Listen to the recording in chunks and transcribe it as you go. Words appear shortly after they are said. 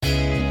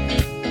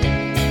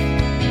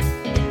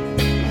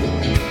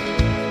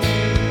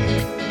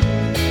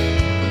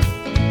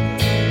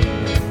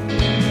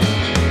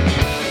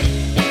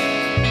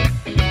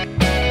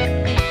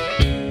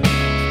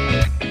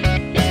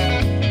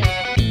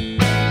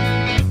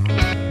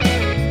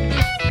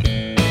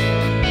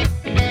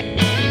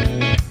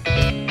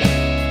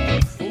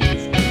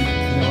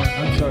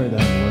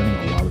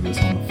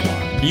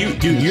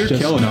You're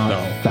just killing it not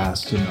though.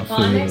 fast enough Well,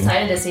 for I'm you.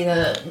 excited to see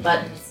the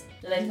buttons.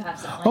 Do they have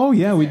some? Like, Oh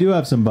yeah, we do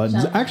have some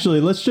buttons. Some- Actually,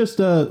 let's just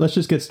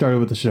get started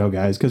with the show,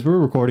 guys, because we're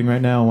recording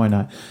right now. Why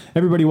not?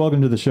 Everybody,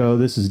 welcome to the show.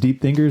 This is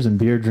Deep Thinkers and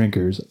Beer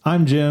Drinkers.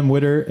 I'm Jim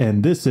Witter,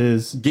 and this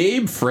is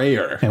Gabe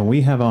Freyer. and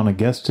we have on a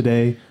guest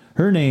today.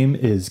 Her name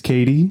is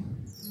Katie.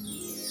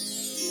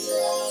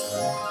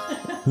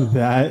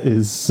 That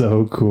is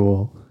so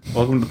cool.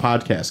 Welcome to the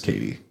podcast,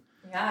 Katie.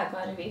 Yeah,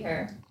 glad to be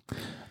here.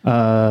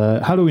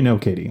 How do we know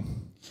Katie?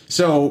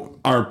 So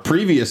our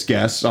previous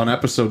guest on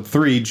episode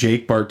 3,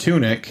 Jake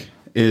Bartunik,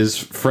 is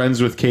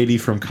friends with Katie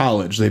from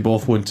college. They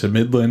both went to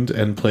Midland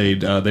and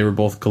played. They were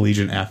both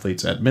collegiate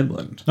athletes at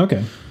Midland.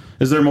 Okay.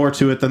 Is there more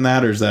to it than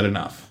that, or is that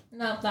enough?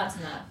 Nope, that's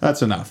enough.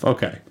 That's enough.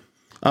 Okay.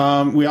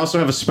 We also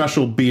have a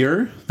special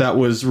beer that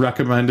was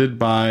recommended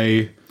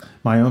by.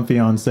 My own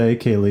fiance,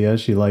 Kalia,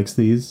 she likes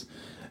these.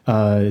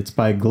 It's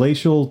by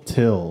Glacial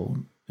Till,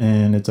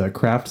 and it's a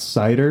craft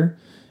cider.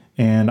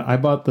 And I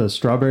bought the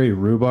strawberry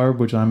rhubarb,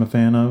 which I'm a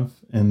fan of.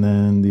 And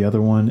then the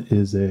other one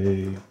is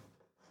a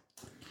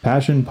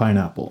passion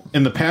pineapple.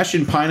 And the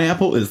passion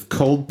pineapple is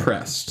cold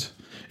pressed.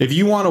 If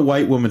you want a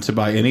white woman to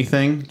buy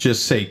anything,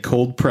 just say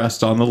cold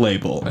pressed on the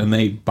label, and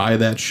they buy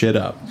that shit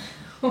up.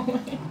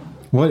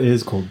 What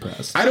is cold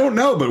pressed? I don't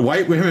know, but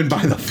white women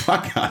buy the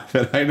fuck out of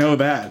it. I know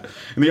that.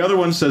 And the other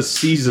one says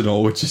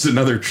seasonal, which is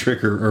another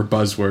trigger or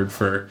buzzword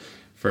for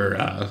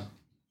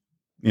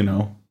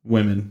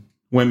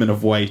women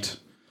of white.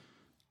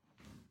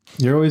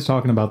 You're always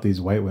talking about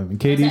these white women.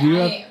 Katie, do you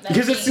have...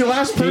 Because it's the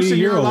last person Katie,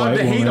 you're you're a allowed white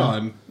to hate woman.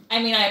 on.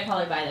 I mean, I'd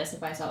probably buy this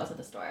if I saw this at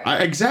the store.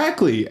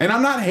 Exactly. And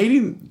I'm not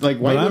hating like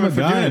white But I'm women a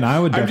for guy, doing it. and I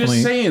would I'm definitely-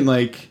 just saying,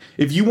 like,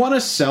 if you want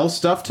to sell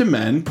stuff to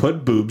men,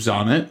 put boobs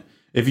on it.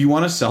 If you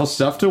want to sell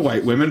stuff to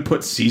white women,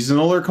 put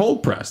seasonal or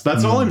cold press.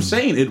 That's all I'm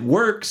saying. It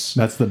works.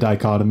 That's the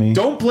dichotomy.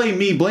 Don't blame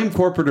me. Blame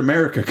corporate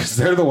America because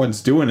they're the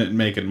ones doing it and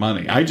making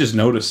money. I just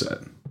notice it.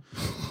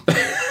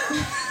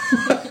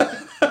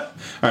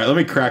 All right, let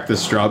me crack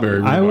this strawberry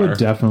rhubarb. I would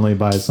definitely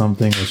buy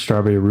something with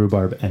strawberry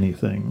rhubarb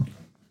anything.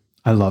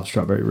 I love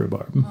strawberry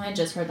rhubarb. Oh, I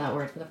just heard that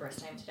word for the first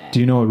time today.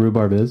 Do you know what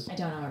rhubarb is? I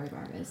don't know what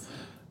rhubarb is.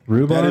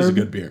 Rhubarb, That is a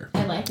good beer.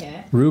 I like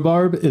it.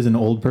 Rhubarb is an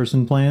old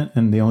person plant,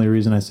 and the only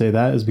reason I say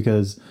that is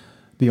because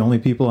the only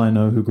people I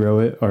know who grow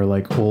it are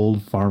like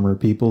old farmer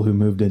people who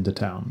moved into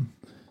town.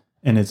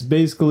 And it's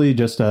basically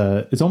just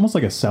it's almost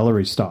like a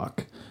celery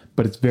stalk,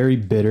 but it's very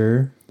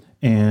bitter.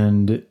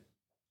 And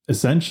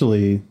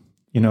essentially,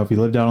 you know, if you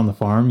lived out on the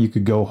farm, you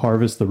could go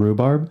harvest the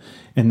rhubarb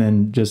and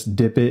then just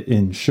dip it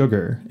in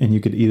sugar and you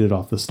could eat it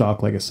off the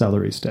stalk like a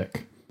celery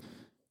stick.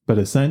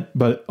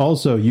 But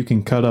also you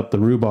can cut up the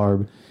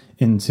rhubarb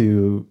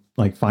into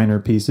like finer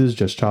pieces,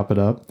 just chop it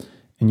up,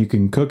 and you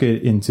can cook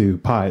it into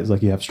pies.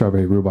 Like you have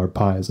strawberry rhubarb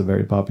pie is a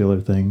very popular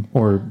thing,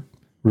 or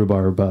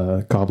rhubarb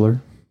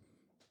cobbler.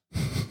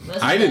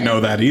 I didn't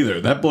know that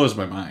either. That blows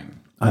my mind.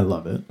 I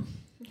love it.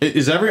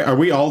 Are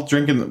we all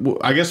drinking?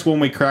 I guess when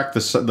we crack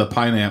the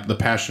pineapple, the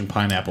passion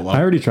pineapple up.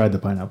 I already tried the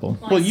pineapple.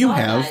 Well, you saw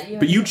have, that.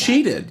 but you already said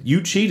cheated.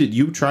 You cheated.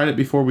 You tried it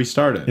before we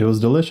started. It was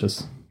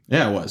delicious.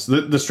 Yeah, it was.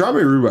 The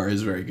strawberry rhubarb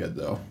is very good,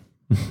 though.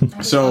 that. I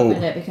just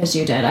opened it because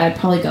you did. I'd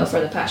probably go for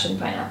the passion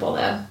pineapple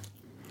though.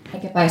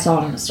 Like if I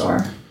saw it in the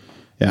store.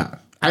 Yeah,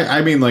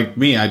 I mean, like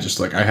me, I just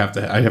like I have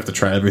to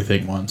try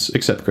everything once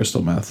except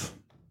crystal meth.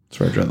 That's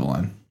where I draw the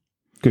line.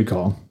 Good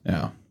call.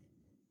 Yeah.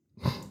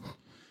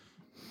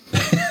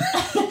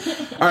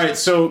 All right,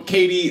 so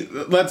Katie,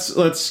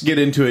 let's get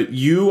into it.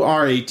 You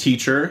are a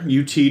teacher.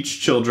 You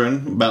teach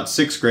children about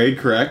 6th grade,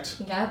 correct?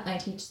 Yep, I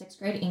teach 6th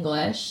grade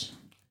English.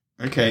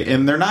 Okay,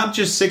 and they're not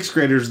just 6th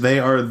graders; they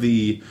are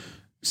the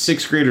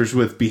 6th graders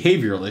with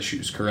behavioral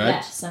issues,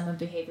 correct? Yes, I'm a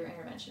behavior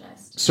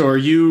interventionist. So are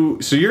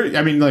you? So you're?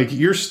 I mean, like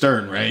you're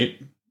stern, right?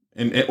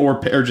 And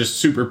or just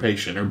super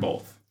patient, or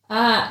both?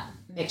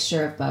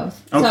 Mixture of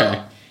both. Okay.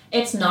 So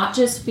it's not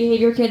just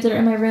behavior kids that are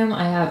in my room.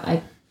 I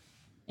have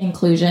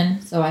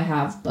inclusion, so I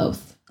have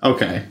both.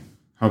 Okay.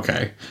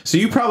 So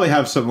you probably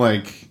have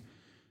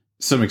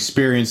some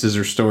experiences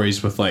or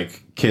stories with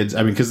like kids.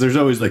 I mean, because there's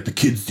always like the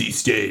kids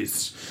these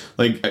days.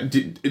 Like,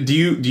 do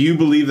you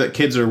believe that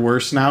kids are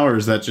worse now, or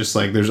is that just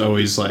like there's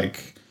always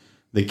like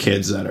the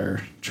kids that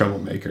are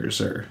troublemakers?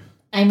 Or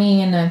I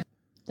mean,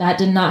 that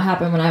did not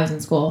happen when I was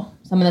in school.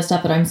 Some of the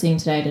stuff that I'm seeing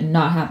today did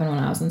not happen when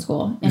I was in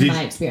school, in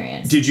my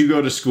experience. Did you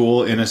go to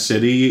school in a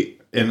city,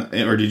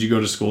 or did you go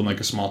to school in like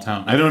a small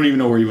town? I don't even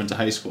know where you went to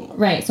high school.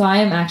 Right. So I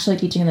am actually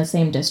teaching in the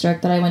same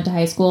district that I went to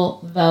high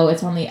school, though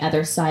it's on the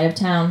other side of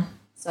town.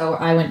 So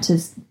I'm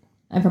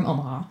from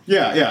Omaha.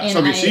 Yeah.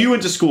 And So you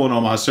went to school in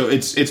Omaha, so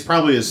it's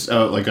probably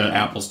like an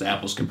apples to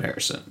apples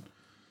comparison.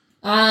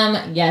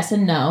 Yes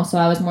and no. So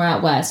I was more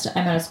out west.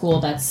 I'm at a school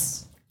that's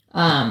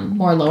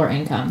more lower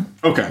income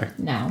Okay.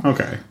 now.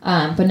 Okay.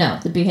 But no,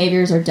 the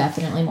behaviors are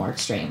definitely more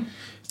extreme.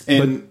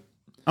 And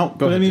go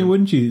But ahead. I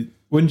mean, Jim.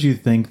 wouldn't you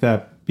think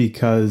that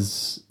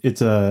because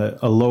it's a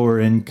lower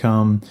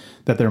income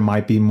that there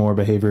might be more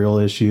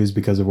behavioral issues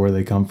because of where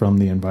they come from,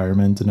 the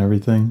environment and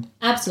everything?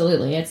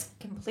 Absolutely. It's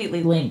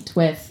completely linked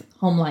with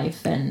home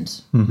life and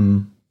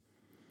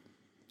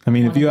I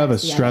mean, One if you have a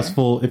affects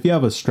the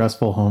other.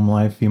 stressful home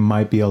life, you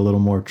might be a little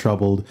more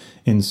troubled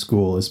in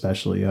school,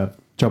 especially. You have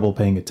trouble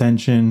paying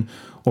attention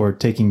or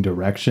taking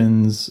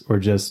directions or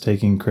just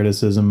taking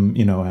criticism,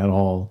 at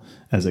all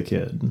as a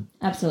kid.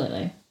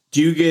 Absolutely.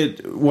 Do you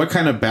get what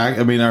kind of back?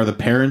 I mean, are the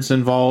parents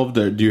involved,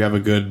 or do you have a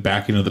good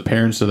backing of the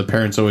parents? Are the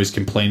parents always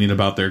complaining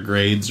about their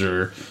grades,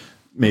 or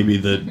maybe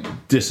the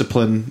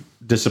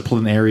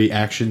disciplinary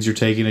actions you're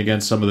taking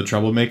against some of the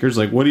troublemakers?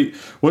 Like,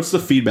 what's the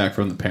feedback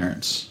from the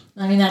parents?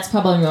 I mean, that's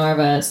probably more of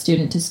a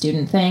student to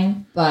student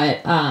thing,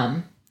 but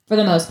for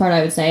the most part,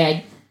 I would say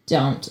I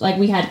don't. Like,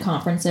 we had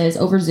conferences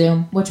over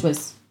Zoom, which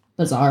was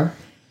bizarre.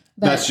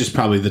 But, That's just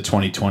probably the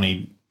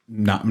 2020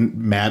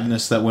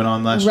 madness that went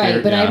on last year.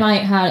 right, but Yeah.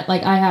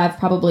 I have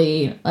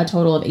probably a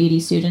total of 80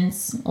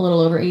 students, a little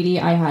over 80.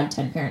 I had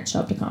 10 parents show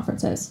up to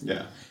conferences.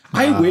 Yeah.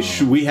 I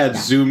wish we had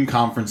Zoom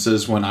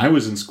conferences when I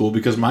was in school,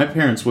 because my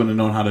parents wouldn't have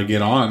known how to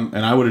get on,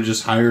 and I would have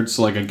just hired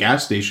like a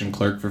gas station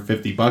clerk for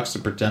 $50 to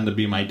pretend to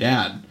be my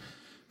dad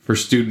for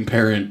student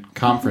parent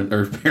conference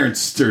or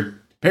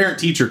parent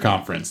teacher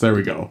conference. There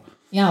we go.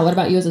 Yeah, what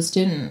about you as a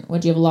student?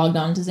 Would you have logged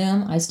on to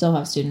Zoom? I still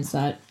have students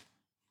that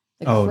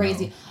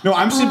crazy. No,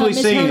 I'm simply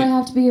Miss saying. Howard, I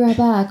have to be right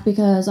back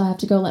because I have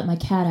to go let my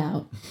cat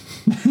out.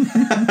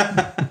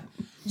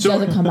 He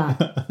doesn't come back.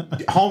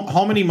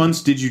 How many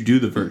months did you do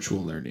the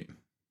virtual learning?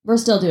 We're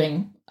still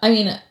doing. I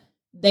mean,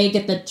 they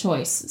get the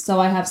choice, so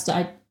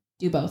I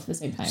do both at the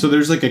same time. So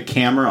there's like a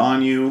camera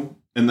on you,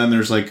 and then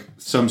there's like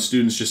some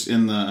students just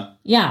in the.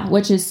 Yeah,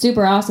 which is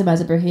super awesome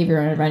as a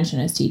behavioral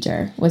interventionist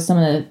teacher with some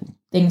of the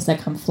things that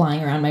come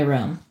flying around my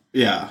room.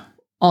 Yeah.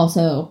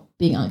 Also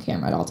being on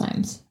camera at all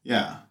times.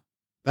 Yeah.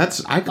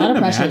 I couldn't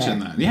imagine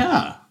that.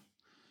 Yeah.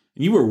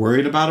 You were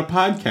worried about a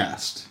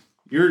podcast.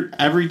 You're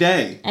every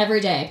day.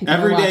 Every day.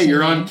 Every day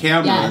you're on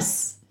camera.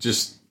 Yes.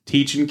 Just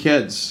teaching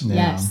kids. Yeah.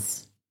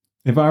 Yes.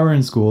 If I were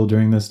in school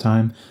during this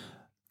time,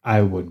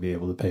 I wouldn't be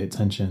able to pay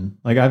attention.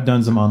 Like, I've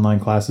done some online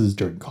classes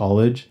during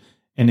college,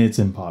 and it's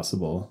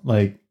impossible.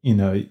 Like,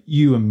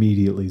 you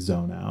immediately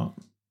zone out.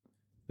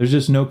 There's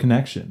just no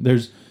connection.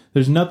 There's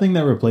nothing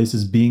that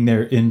replaces being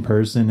there in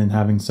person and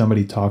having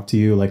somebody talk to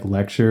you, like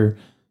lecture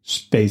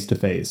face to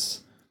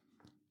face.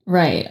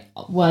 Right.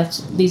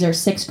 These are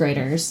sixth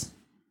graders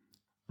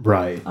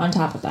Right. on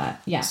top of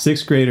that. Yeah.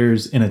 Sixth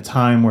graders in a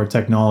time where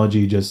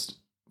technology just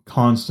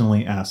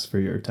constantly asks for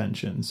your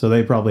attention. So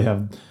they probably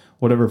have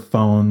whatever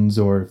phones,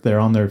 or if they're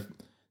on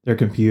their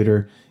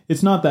computer,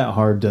 it's not that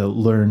hard to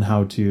learn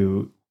how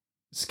to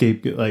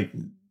escape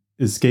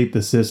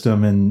the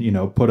system and,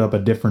 put up a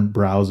different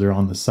browser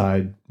on the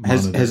side.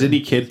 Has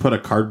any kid put a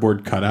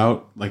cardboard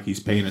cutout like he's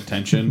paying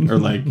attention, or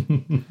like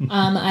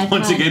I've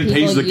once had again people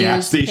pays the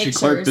gas use station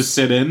clerk to pictures.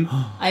 sit in?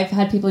 I've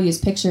had people use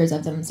pictures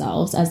of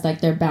themselves as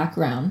like their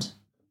background.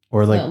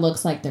 Or So like it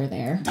looks like they're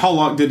there. How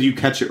long did you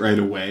catch it right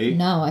away?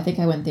 No, I think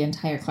I went the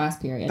entire class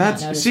period. not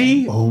That's noticing.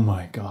 see. oh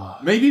my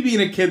god. Maybe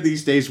being a kid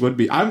these days would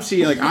be. I'm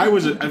seeing like I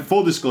was.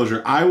 Full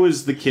disclosure, I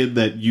was the kid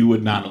that you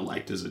would not have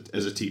liked as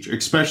a teacher,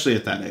 especially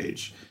at that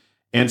age.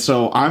 And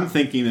so I'm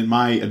thinking in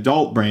my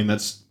adult brain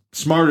that's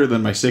smarter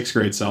than my sixth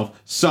grade self.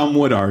 Some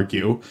would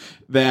argue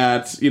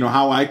that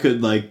how I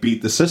could like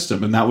beat the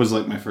system, and that was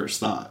like my first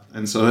thought.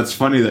 And so that's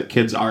funny that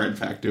kids are in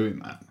fact doing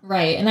that.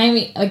 Right. And I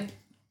mean, like,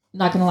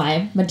 not gonna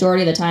lie,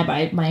 majority of the time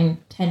my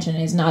intention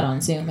is not on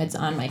Zoom, it's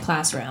on my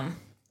classroom.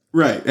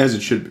 Right, as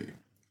it should be.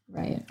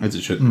 Right. As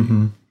it should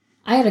Mm-hmm. be.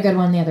 I had a good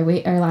one the other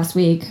week or last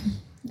week.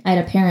 I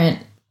had a parent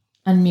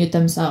unmute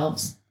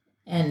themselves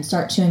and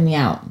start chewing me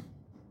out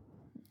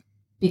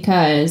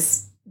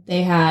because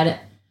they had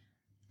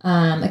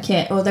a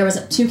kid. Well, there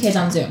was 2 kids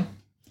on Zoom,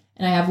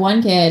 and I have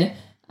one kid.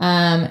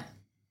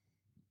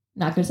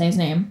 Not gonna say his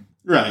name,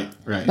 Right.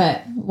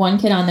 but one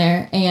kid on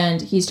there,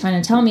 and he's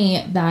trying to tell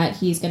me that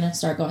he's gonna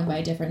start going by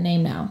a different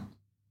name now.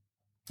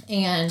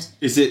 And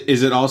Is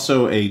it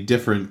also a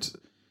different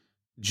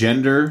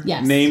gender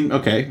Yes. name?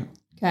 Okay.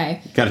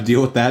 okay, Got to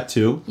deal with that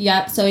too.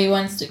 yep. So he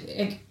wants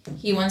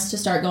to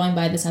start going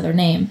by this other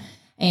name,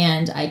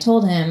 and I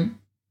told him,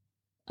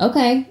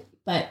 okay,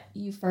 but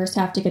you first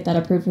have to get that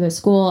approved for the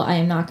school. I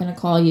am not going to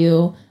call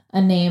you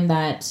a name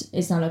that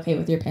is not okay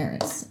with your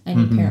parents. I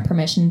need parent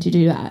permission to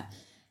do that.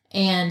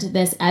 And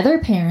this other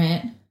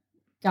parent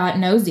got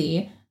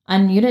nosy,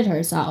 unmuted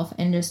herself,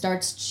 and just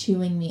starts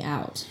chewing me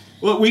out.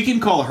 Well, we can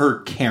call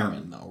her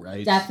Karen though,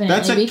 right? Definitely.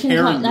 That's a we can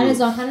Karen call, that move. is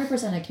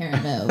 100% a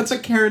Karen move. That's a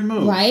Karen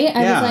move. Right?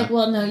 I Yeah. was like,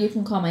 well, no, you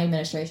can call my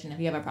administration if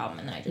you have a problem.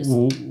 And then I just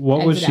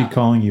What was exit she out.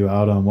 calling you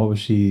out on? What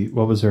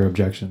was her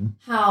objection?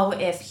 how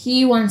if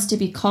he wants to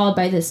be called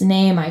by this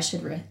name, I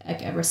should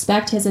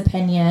respect his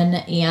opinion,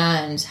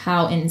 and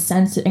how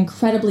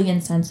incredibly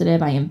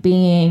insensitive I am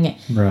being,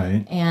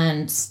 Right.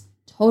 and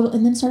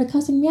then started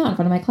cussing me out in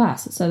front of my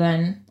class. So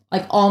then,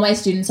 like, all my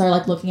students are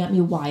like looking at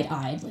me wide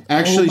eyed. Like,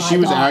 Actually, oh my she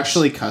was gosh.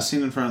 actually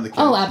cussing in front of the kids.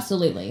 Oh,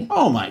 absolutely.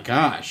 Oh my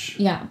gosh.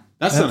 Yeah.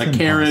 That's That's not a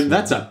Karen. impossible.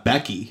 That's a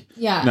Becky.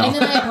 Yeah. No. And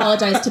then I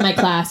apologized to my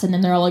class, and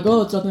then they're all like,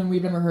 oh, it's something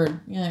we've never heard.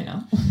 Yeah, I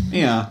know.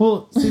 Yeah.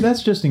 Well, see,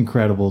 that's just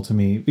incredible to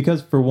me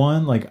because, for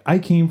one, like, I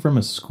came from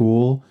a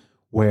school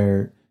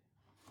where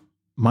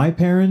my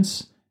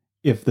parents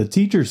if the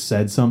teacher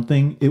said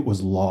something, it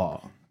was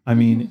law. I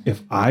mean,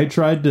 if I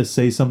tried to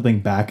say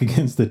something back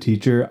against the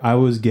teacher, I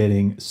was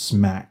getting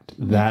smacked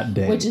that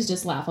day. Which is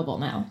just laughable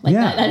now. Like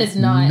Yeah. that is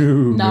not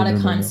No. a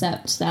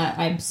concept that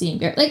I'm seeing.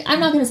 Like,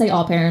 I'm not going to say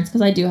all parents,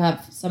 because I do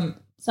have some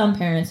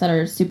parents that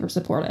are super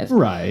supportive.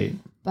 Right.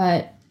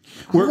 But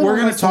We're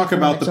going to to talk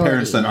about the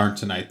parents that aren't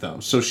tonight, though.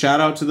 So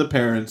shout out to the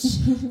parents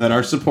that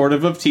are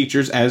supportive of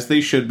teachers, as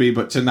they should be.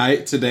 But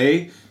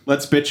today,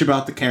 let's bitch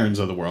about the Karens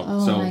of the world.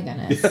 Oh my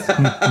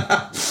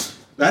goodness.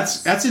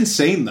 That's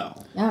insane, though.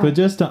 Yeah. But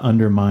just to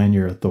undermine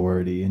your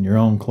authority in your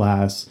own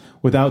class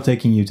without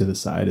taking you to the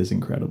side is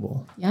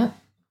incredible. Yep.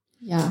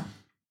 Yeah.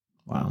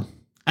 Wow.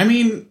 I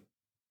mean,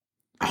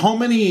 how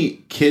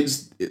many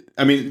kids?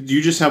 I mean, do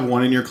you just have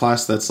one in your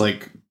class that's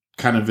like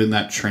kind of in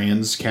that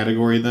trans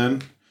category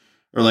then?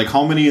 Or like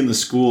how many in the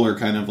school are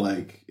kind of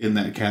like in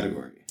that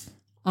category?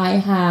 I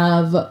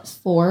have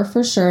 4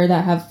 for sure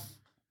that have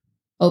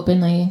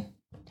openly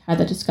had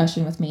the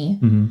discussion with me.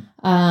 Mm-hmm.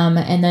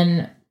 And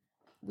then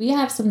we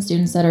have some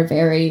students that are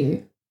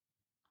very,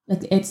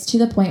 like, it's to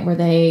the point where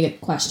they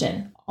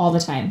question all the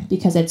time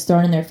because it's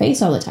thrown in their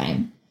face all the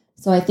time.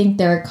 So I think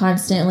they're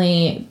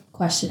constantly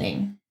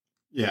questioning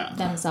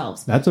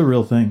themselves. That's a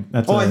real thing.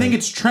 I think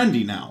it's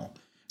trendy now.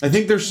 I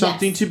think there's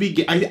something to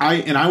be.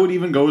 I would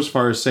even go as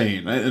far as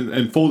saying,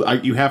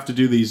 you have to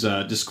do these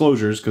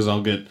disclosures because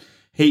I'll get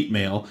hate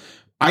mail.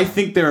 I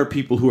think there are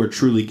people who are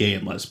truly gay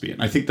and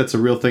lesbian. I think that's a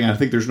real thing. I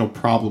think there's no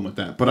problem with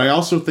that. But I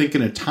also think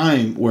in a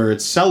time where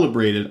it's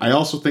celebrated, I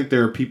also think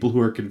there are people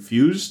who are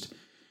confused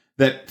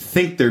that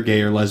think they're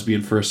gay or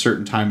lesbian for a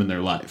certain time in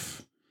their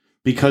life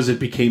because it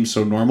became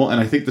so normal.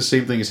 And I think the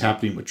same thing is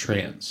happening with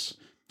trans.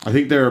 I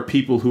think there are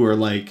people who are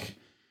like,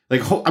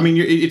 I mean,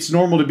 it's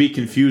normal to be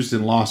confused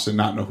and lost and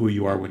not know who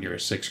you are when you're a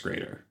 6th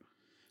grader.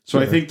 So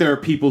Sure. I think there are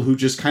people who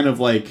just kind of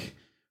like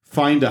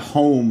find a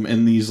home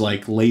in these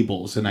like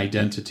labels and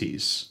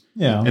identities.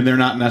 Yeah. And they're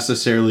not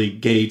necessarily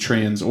gay,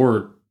 trans,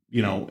 or,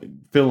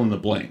 fill in the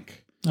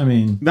blank. I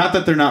mean, Not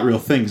that they're not real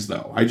things,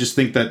 though. I just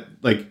think that,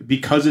 like,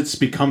 because it's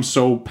become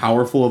so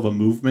powerful of a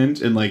movement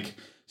and, like,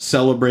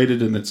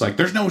 celebrated, and it's like,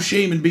 there's no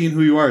shame in being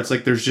who you are. It's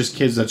like, there's just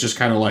kids that just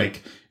kind of,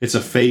 like, it's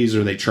a phase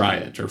or they try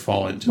it or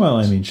fall into it. well,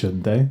 I mean,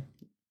 shouldn't they?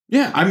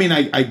 Yeah, I mean,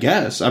 I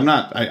guess.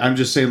 I'm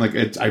just saying,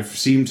 like, I've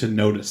seemed to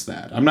notice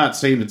that. I'm not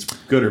saying it's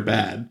good or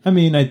bad. I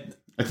mean, I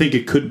think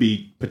it could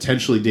be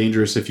potentially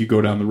dangerous if you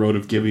go down the road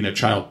of giving a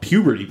child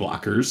puberty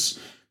blockers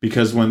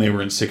because when they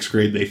were in 6th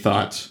grade, they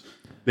thought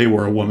they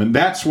were a woman.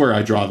 That's where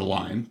I draw the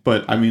line.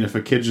 But I mean, if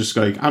a kid's just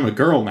like, I'm a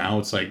girl now,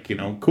 it's like,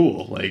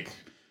 cool. Like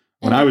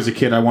when I was a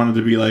kid, I wanted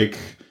to be like,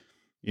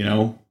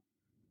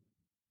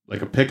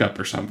 like a pickup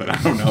or something.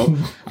 I don't know.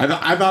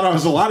 I thought I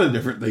was a lot of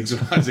different things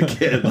when I was a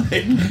kid. Like,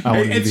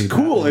 it's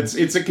cool. It's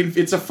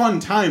a fun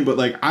time. But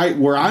like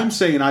where I'm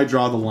saying I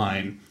draw the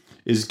line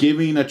is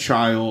giving a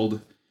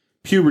child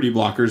puberty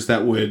blockers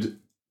that would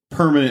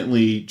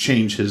permanently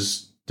change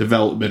his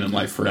development in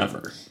life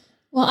forever.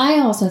 Well, I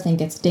also think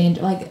it's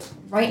dangerous. Like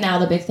right now,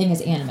 the big thing is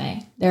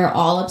anime. They're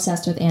all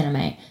obsessed with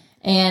anime.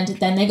 And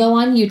then they go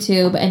on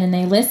YouTube and then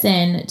they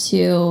listen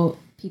to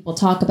people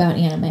talk about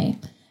anime.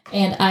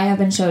 And I have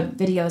been showed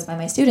videos by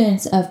my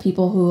students of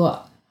people who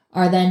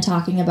are then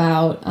talking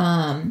about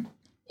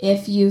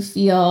if you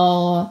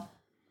feel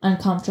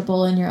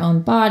uncomfortable in your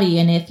own body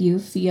and if you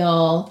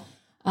feel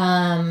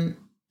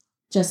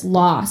just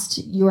lost,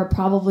 you are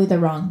probably the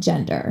wrong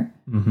gender.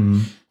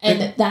 Mm-hmm.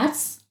 And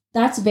that's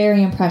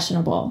very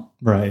impressionable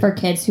Right. for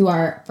kids who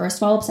are, first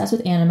of all, obsessed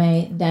with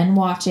anime, then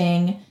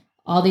watching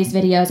all these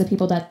videos of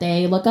people that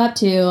they look up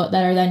to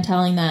that are then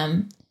telling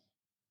them,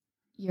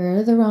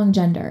 you're the wrong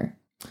gender.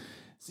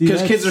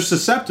 Because kids are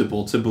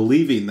susceptible to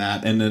believing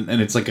that, and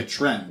it's like a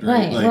trend,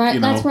 right? Right.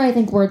 That's where I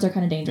think words are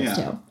kind of dangerous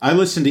too. I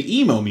listened to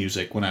emo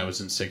music when I was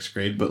in 6th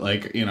grade, but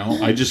like,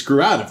 I just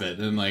grew out of it,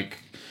 and like,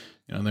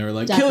 they were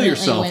like, Definitely kill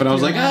yourself, and I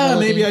was like,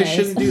 maybe I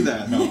shouldn't do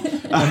that. No.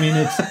 I mean,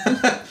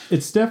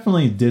 it's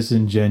definitely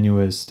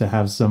disingenuous to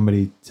have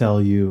somebody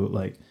tell you,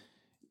 like,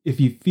 if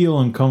you feel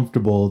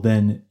uncomfortable,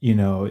 then,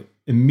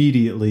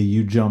 immediately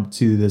you jump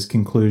to this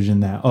conclusion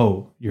that,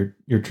 oh, you're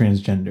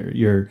transgender,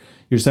 your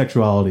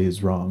sexuality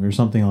is wrong or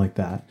something like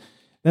that.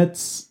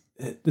 That's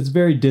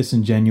very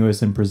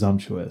disingenuous and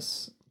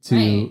presumptuous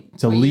to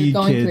lead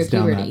kids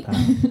down that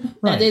path.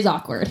 Right. That is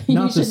awkward.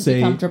 Not You to shouldn't say,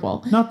 be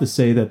comfortable. Not to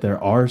say that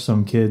there are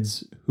some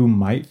kids who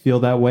might feel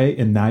that way,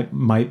 and that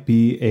might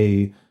be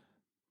a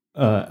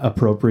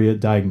appropriate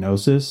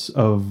diagnosis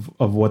of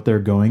what they're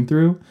going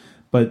through.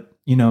 But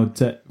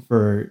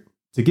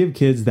to give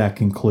kids that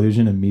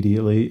conclusion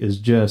immediately is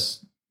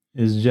just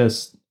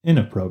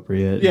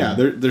inappropriate. Yeah,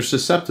 they're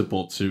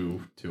susceptible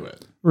to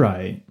it.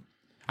 Right.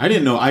 I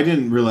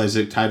didn't realize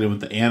it tied in with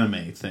the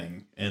anime thing.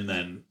 And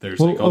then there's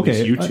these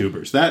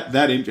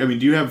YouTubers.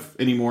 Do you have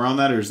any more on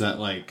that, or is that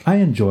like? I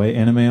enjoy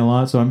anime a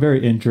lot, so I'm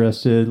very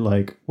interested.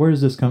 Like, where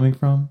is this coming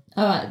from?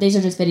 These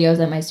are just videos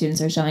that my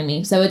students are showing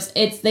me. So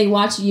it's they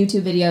watch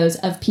YouTube videos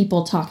of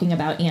people talking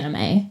about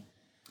anime.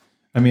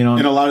 I mean,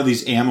 and a lot of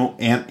these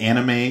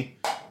anime,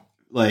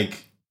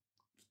 like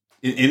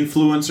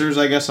influencers,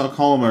 I guess I'll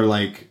call them, are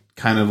like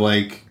kind of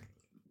like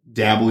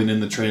dabbling in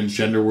the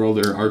transgender world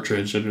or are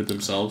transgender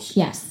themselves.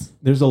 Yes.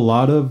 There's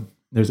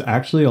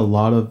actually a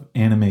lot of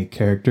anime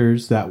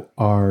characters that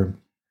are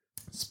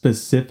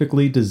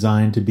specifically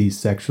designed to be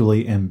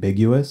sexually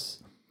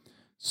ambiguous.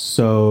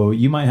 So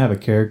you might have a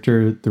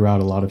character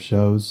throughout a lot of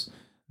shows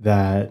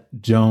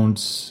that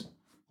don't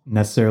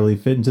necessarily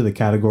fit into the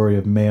category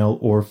of male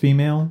or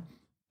female,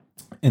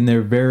 and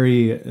they're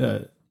very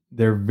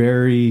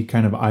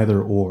kind of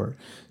either or.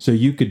 So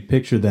you could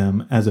picture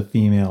them as a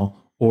female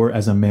or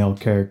as a male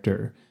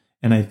character,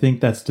 and I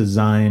think that's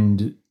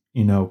designed,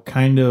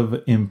 kind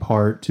of in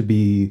part to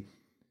be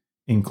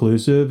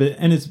inclusive,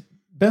 and it's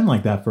been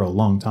like that for a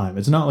long time.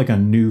 It's not like a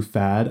new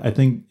fad. I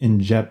think in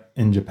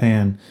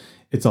Japan,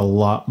 it's a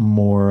lot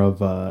more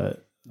of a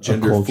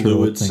gender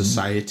fluid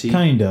society.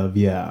 Kind of,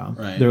 yeah.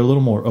 Right. They're a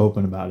little more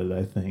open about it,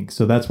 I think.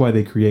 So that's why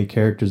they create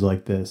characters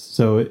like this.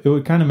 So it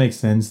would kind of make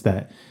sense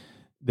that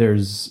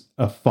there's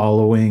a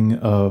following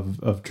of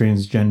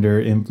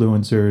transgender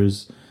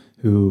influencers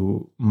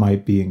who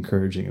might be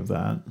encouraging of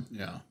that.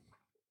 Yeah.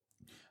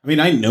 I mean,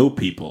 I know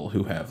people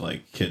who have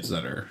like kids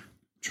that are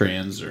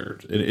trans, or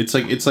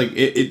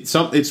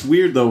it's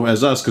weird though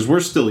as us, because we're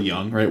still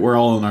young, right? We're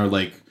all in our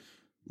like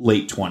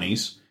late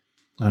 20s.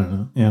 I don't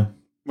know. Yeah.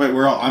 Wait,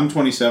 I'm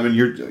 27.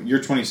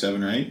 You're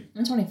 27, right?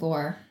 I'm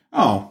 24.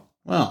 Oh,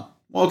 well,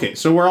 okay.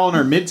 So we're all in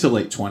our mid to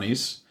late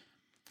 20s.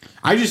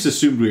 I just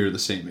assumed we were the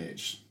same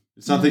age.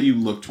 It's not that you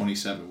look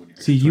 27 when you're.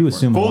 See, 24. you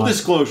assume. Full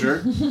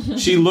disclosure,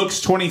 she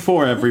looks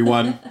 24.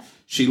 Everyone,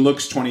 she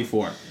looks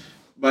 24.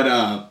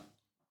 But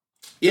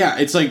yeah,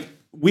 it's like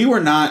we were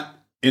not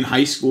in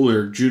high school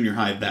or junior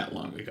high that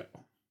long ago.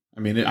 I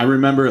mean, I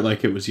remember it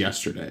like it was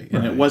yesterday,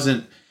 and right. It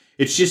wasn't.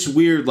 It's just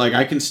weird. Like,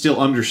 I can still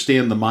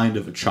understand the mind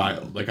of a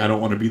child. Like, I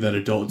don't want to be that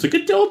adult. It's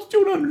like, adults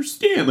don't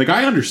understand. Like,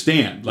 I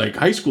understand. Like,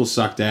 high school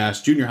sucked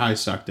ass. Junior high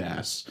sucked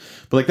ass.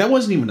 But, like, that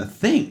wasn't even a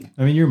thing.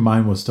 I mean, your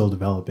mind was still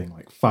developing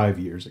like 5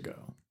 years ago.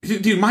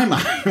 Dude, my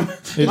mind.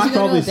 Did you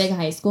go to a big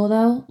high school,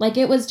 though? Like,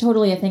 it was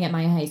totally a thing at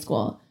my high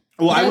school.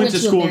 Well, I went to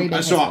school.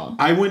 So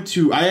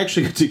I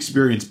actually got to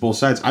experience both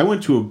sides. I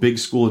went to a big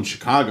school in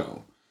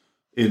Chicago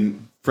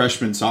in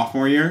freshman,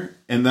 sophomore year.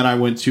 And then I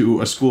went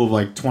to a school of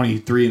like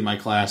 23 in my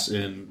class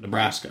in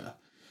Nebraska.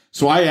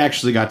 So I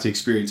actually got to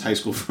experience high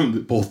school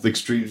from both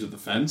extremes of the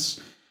fence.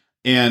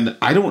 And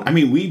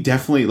we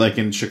definitely, like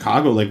in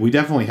Chicago, like we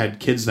definitely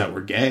had kids that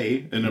were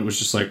gay. And it was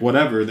just like,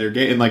 whatever, they're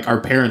gay. And like our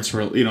parents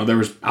were, there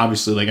was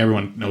obviously, like,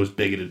 everyone knows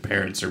bigoted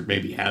parents or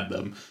maybe had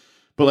them.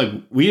 But like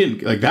we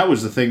didn't, like, that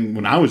was the thing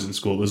when I was in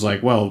school. It was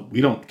like, well, we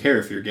don't care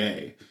if you're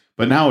gay.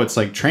 But now it's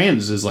like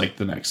trans is like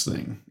the next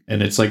thing.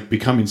 And it's like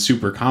becoming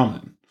super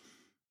common.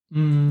 I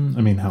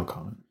mean, how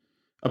common?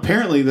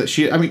 Apparently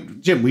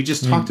Jim, we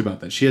just talked about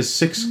that. She has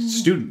 6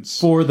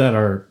 students. 4 that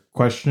are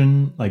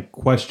question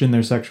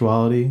their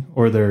sexuality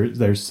or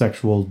their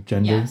sexual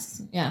gender.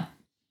 Yes. Yeah.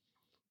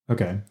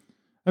 Okay.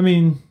 I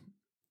mean,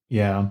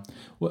 yeah.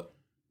 Well,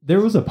 there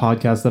was a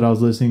podcast that I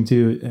was listening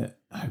to.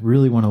 I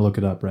really want to look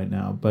it up right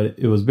now, but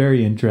it was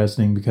very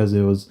interesting because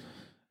it was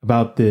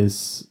about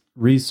this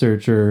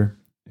researcher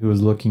who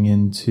was looking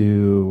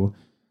into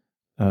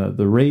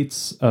the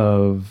rates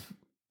of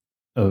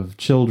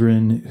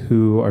children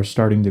who are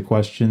starting to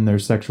question their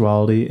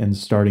sexuality and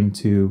starting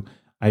to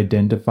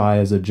identify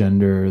as a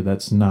gender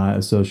that's not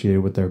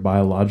associated with their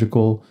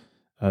biological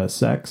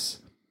sex.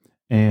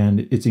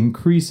 And it's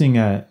increasing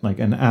at like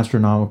an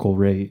astronomical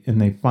rate.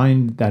 And they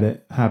find that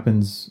it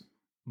happens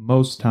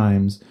most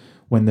times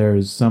when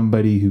there's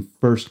somebody who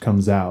first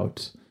comes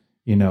out,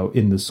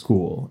 in the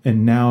school.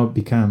 And now it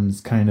becomes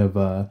kind of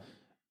a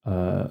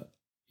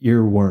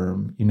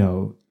earworm,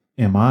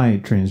 am I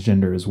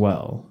transgender as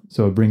well?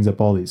 So it brings up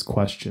all these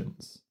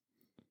questions.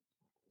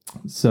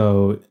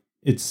 So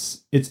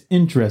it's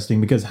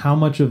interesting because how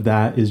much of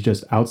that is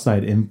just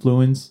outside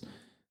influence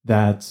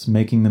that's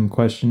making them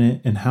question it,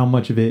 and how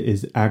much of it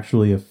is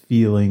actually a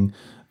feeling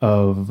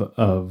of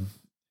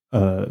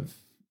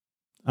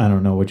I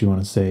don't know what you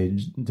want to say,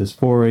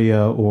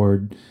 dysphoria,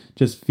 or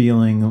just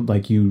feeling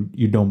like you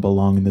don't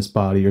belong in this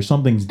body or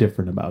something's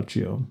different about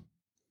you.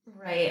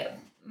 Right.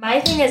 My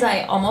thing is,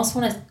 I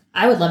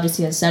would love to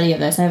see a study of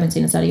this. I haven't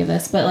seen a study of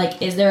this, but like,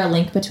 is there a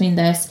link between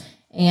this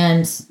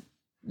and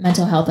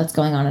mental health that's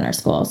going on in our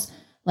schools?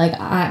 Like,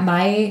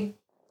 I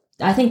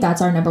think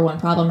that's our number one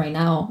problem right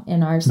now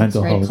in our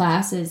 6th grade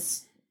class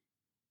is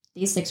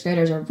these 6th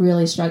graders are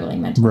really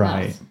struggling mental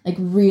health. Like,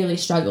 really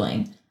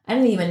struggling. I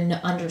didn't even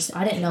understand.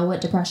 I didn't know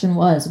what depression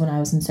was when I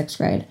was in 6th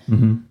grade.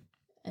 Mm-hmm.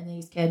 And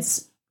these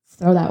kids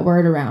throw that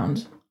word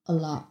around a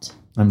lot.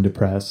 I'm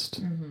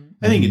depressed. Mm-hmm.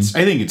 I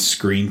think it's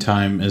screen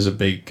time is a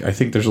big. I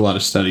think there's a lot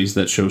of studies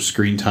that show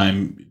screen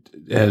time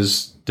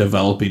has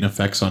developing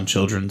effects on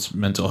children's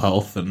mental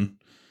health, and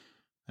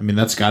I mean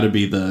that's got to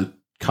be the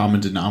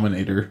common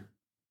denominator.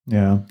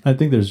 Yeah, I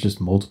think there's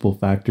just multiple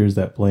factors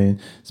that play in,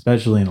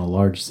 especially in a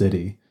large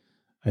city.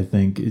 I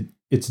think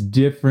it's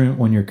different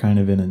when you're kind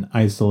of in an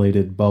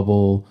isolated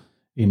bubble.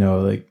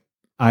 Like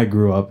I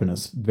grew up in a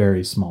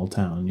very small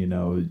town.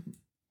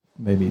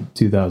 maybe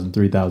 2,000,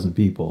 3,000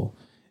 people.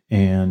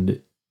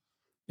 And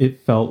it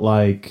felt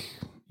like,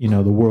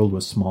 the world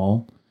was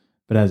small.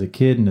 But as a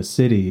kid in a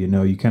city,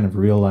 you kind of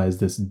realize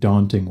this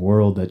daunting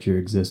world that you're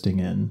existing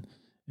in.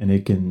 And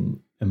it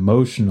can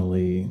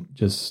emotionally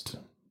just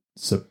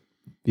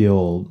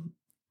feel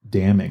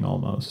damning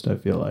almost, I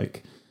feel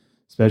like.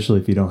 Especially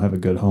if you don't have a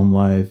good home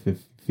life, if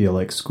you feel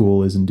like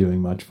school isn't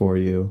doing much for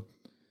you.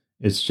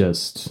 It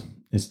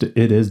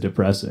is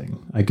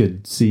depressing. I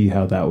could see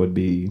how that would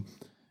be,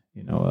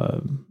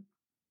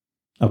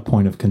 a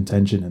point of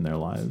contention in their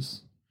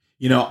lives.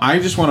 I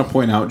just want to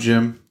point out,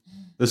 Jim,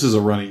 this is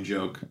a running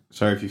joke.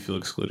 Sorry if you feel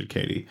excluded,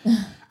 Katie.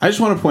 I just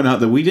want to point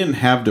out that we didn't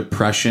have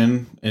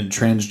depression and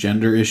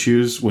transgender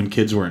issues when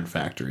kids were in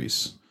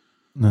factories.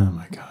 Oh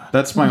my God.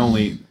 That's my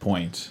only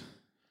point.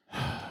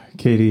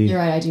 Katie. You're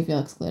right. I do feel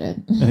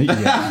excluded.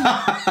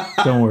 Yeah.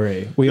 Don't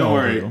worry. Don't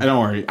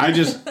worry. I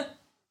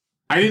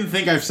didn't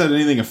think I've said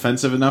anything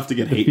offensive enough to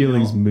get hate.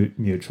 Feelings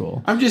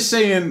mutual. I'm just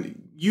saying,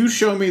 you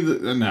show me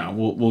the... No,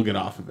 we'll get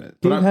off of it.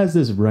 He has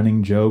this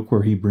running joke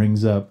where he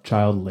brings up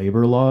child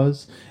labor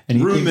laws. And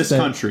he ruin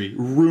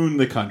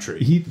the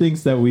country. He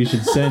thinks that we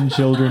should send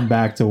children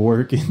back to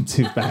work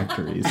into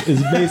factories.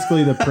 Is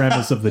basically the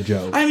premise of the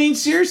joke. I mean,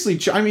 seriously.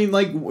 I mean,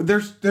 like,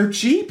 they're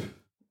cheap.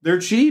 They're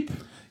cheap.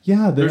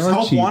 Yeah, there's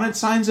help wanted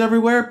signs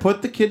everywhere.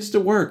 Put the kids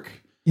to work.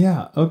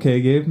 Yeah. Okay,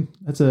 Gabe.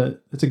 That's a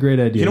great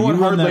idea. You know what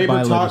hard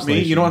labor taught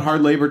me? You know what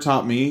hard labor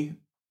taught me?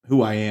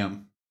 Who I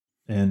am.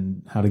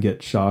 And how to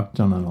get shocked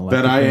on an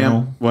electric panel. That I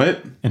am.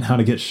 What? And how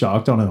to get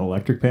shocked on an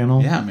electric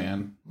panel. Yeah,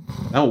 man.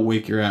 That'll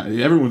wake your ass.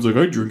 Everyone's like,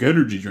 I drink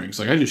energy drinks.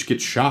 Like, I just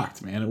get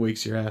shocked, man. It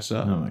wakes your ass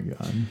up. Oh, my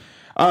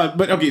God.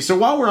 But okay, so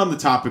while we're on the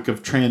topic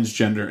of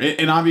transgender,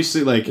 and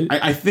obviously, like,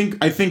 I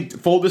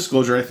think full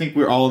disclosure, I think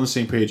we're all on the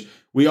same page.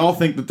 We all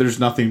think that there's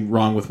nothing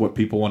wrong with what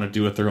people want to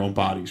do with their own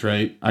bodies,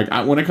 right?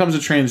 When it comes to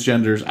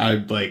transgenders, I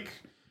like,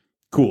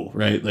 cool,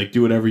 right? Like,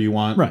 do whatever you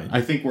want. Right.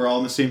 I think we're all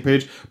on the same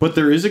page. But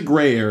there is a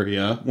gray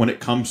area when it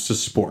comes to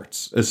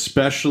sports,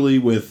 especially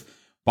with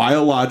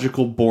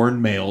biological born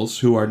males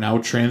who are now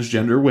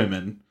transgender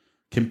women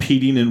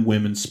competing in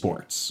women's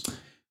sports.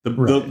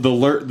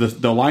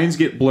 The lines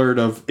get blurred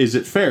of, is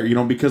it fair?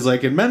 Because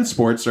like in men's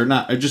sports, or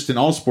not just in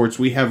all sports,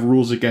 we have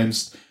rules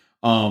against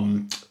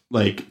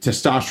like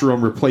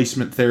testosterone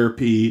replacement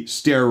therapy,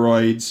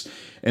 steroids,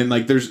 and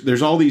like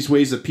there's all these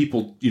ways that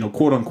people,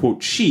 quote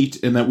unquote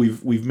cheat, and that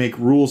we've make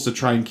rules to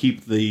try and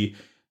keep the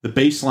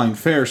baseline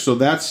fair. So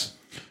that's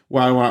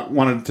why I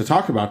wanted to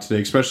talk about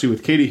today, especially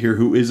with Katie here,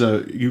 who is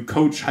you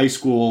coach high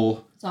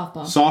school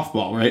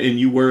softball, right? And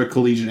you were a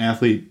collegiate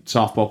athlete,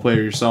 softball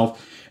player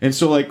yourself. And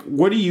so, like,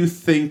 what do you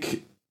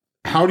think?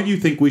 How do you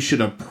think we should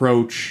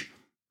approach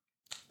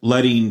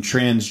letting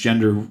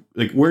transgender,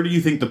 like, where do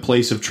you think the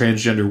place of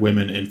transgender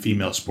women in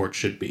female sports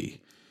should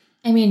be?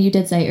 I mean, you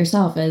did say it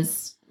yourself,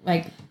 is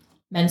like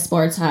men's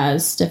sports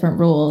has different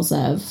rules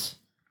of,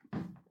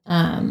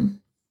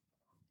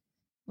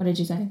 what did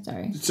you say?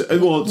 Sorry.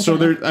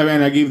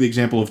 I gave the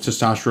example of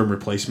testosterone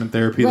replacement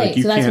therapy. Right. Like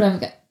you so that's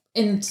can't, what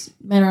and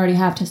men already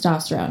have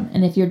testosterone.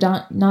 And if you're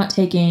not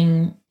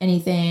taking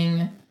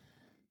anything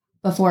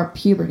before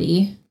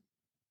puberty,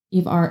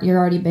 you're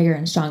already bigger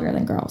and stronger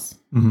than girls.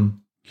 Mm-hmm.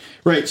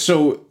 Right.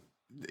 So,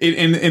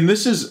 and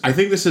this is, I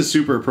think this is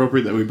super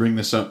appropriate that we bring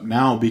this up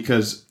now,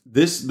 because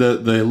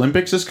the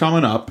Olympics is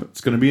coming up. It's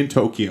going to be in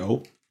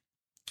Tokyo.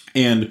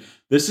 And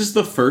this is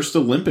the first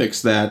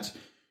Olympics that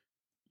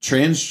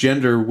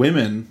transgender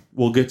women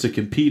will get to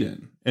compete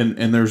in.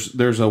 And there's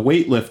a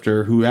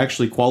weightlifter who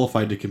actually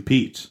qualified to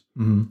compete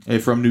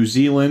from New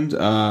Zealand.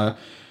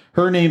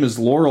 Her name is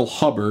Laurel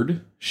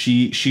Hubbard.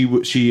 She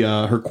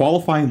her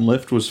qualifying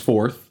lift was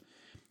 4th.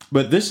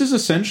 But this is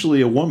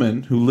essentially a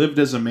woman who lived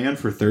as a man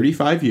for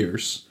 35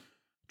 years,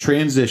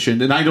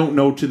 transitioned, and I don't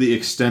know to the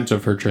extent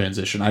of her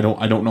transition. I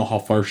don't know how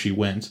far she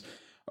went.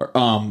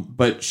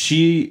 But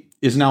she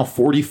is now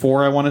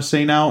 44, I want to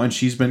say now, and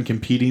she's been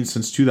competing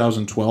since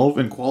 2012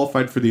 and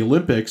qualified for the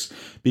Olympics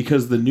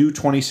because the new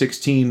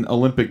 2016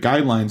 Olympic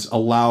guidelines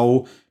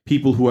allow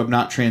people who have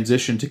not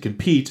transitioned to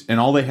compete, and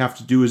all they have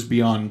to do is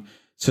be on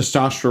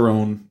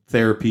testosterone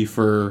therapy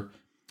for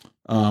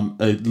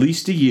at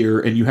least a year,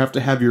 and you have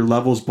to have your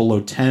levels below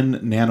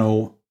 10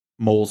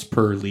 nanomoles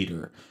per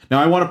liter.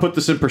 Now, I want to put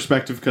this in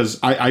perspective because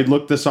I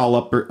looked this all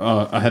up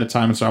ahead of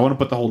time, and so I want to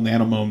put the whole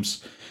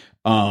nanomoles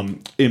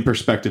in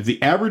perspective.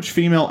 The average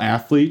female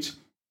athlete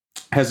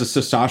has a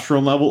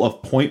testosterone level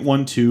of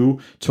 0.12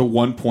 to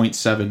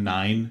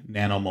 1.79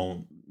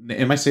 nanomole.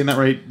 Am I saying that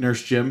right,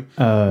 Nurse Jim?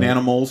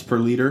 Nanomoles per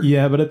liter?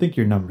 Yeah, but I think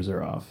your numbers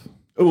are off.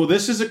 Well,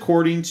 this is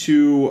according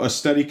to a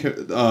study,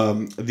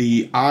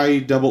 the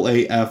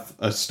IAAF,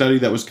 a study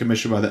that was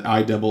commissioned by the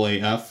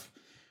IAAF,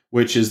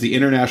 which is the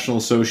International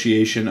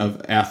Association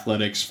of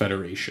Athletics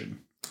Federation.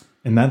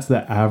 And that's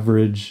the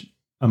average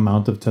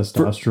amount of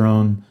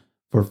testosterone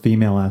for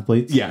female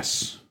athletes?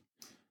 Yes.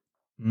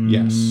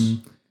 Yes.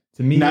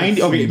 To me,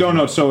 90. Okay,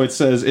 no. So it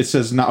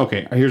says not.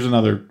 Okay, here's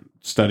another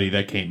study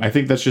that came. I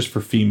think that's just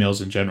for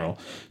females in general.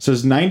 It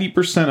says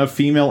 90% of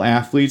female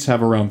athletes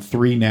have around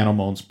 3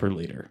 nanomoles per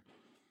liter.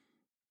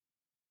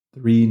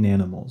 3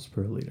 nanomoles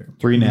per liter.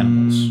 3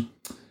 nanomoles.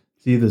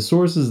 See, the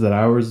sources that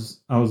I was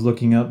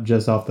looking up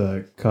just off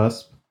the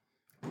cusp.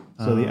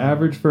 So the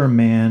average for a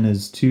man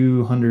is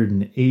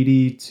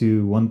 280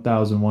 to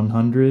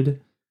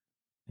 1,100.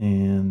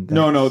 And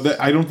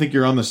I don't think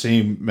you're on the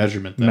same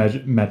measurement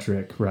then.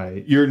 Metric,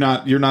 right? You're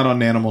not on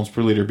nanomoles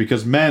per liter,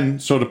 because men.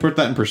 So to put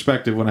that in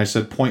perspective, when I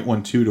said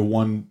 0.12 to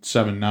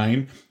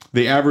 179,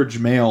 the average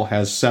male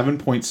has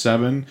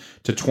 7.7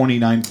 to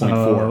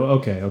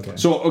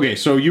 29.4. Okay.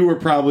 So you were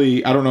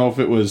probably, I don't know if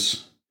it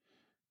was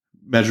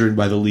measured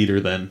by the liter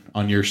then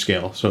on your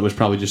scale. So it was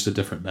probably just a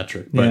different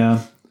metric. But,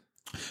 yeah.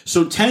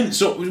 So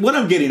what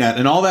I'm getting at,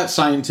 and all that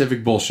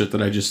scientific bullshit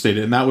that I just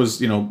stated, and that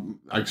was,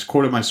 I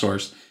quoted my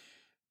source.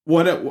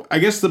 I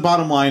guess the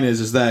bottom line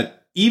is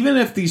that even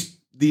if these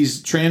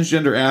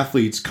transgender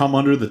athletes come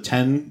under the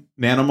 10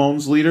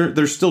 nanomoles liter,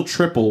 they're still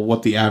triple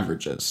what the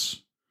average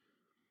is.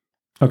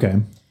 Okay.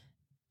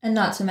 And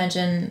not to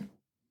mention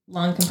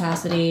lung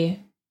capacity,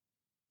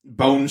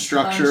 bone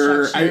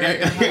structure.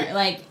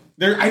 I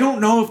don't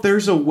know if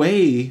there's a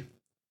way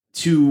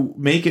to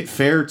make it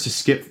fair to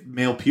skip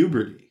male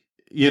puberty.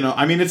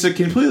 It's a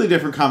completely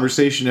different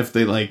conversation if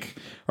they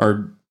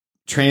are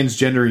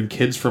transgendering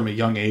kids from a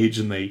young age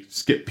and they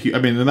skip I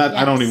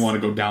don't even want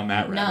to go down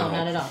that rabbit hole. No,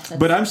 not at all.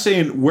 But I'm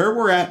saying where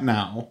we're at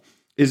now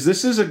is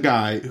this is a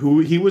guy who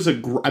he was a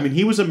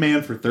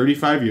man for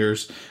 35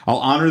 years. I'll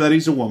honor that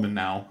he's a woman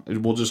now.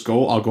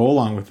 I'll go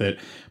along with it.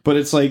 But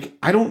it's he's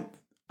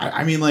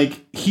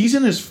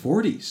in his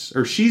 40s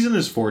or she's in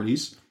his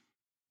 40s.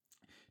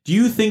 Do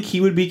you think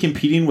he would be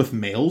competing with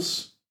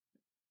males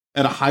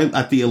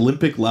at the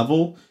Olympic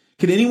level?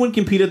 Can anyone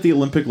compete at the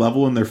Olympic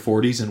level in their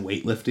 40s in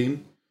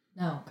weightlifting?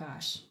 No,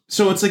 gosh.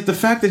 So it's the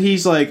fact that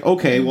he's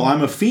okay, well,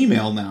 I'm a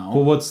female now.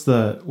 Well, what's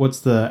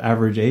the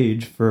average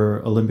age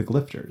for Olympic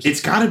lifters?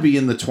 It's got to be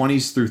in the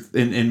 20s through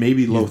and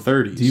maybe low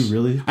 30s. Do you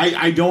really?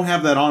 I don't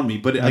have that on me,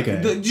 but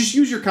just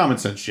use your common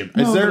sense, Jim.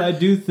 But I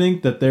do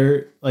think that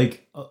they're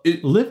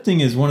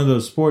lifting is one of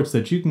those sports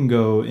that you can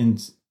go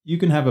and you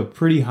can have a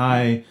pretty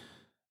high.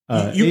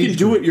 You can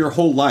do it your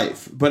whole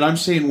life, but I'm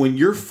saying when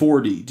you're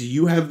 40, do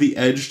you have the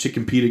edge to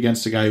compete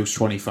against a guy who's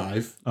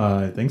 25?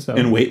 I think so.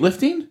 In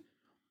weightlifting?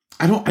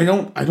 I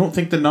don't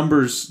think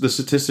the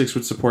statistics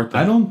would support that.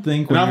 I don't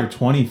think when you're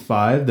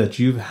 25 that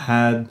you've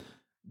had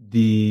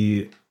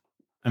weightlifting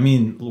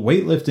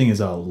is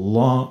a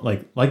long,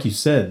 like you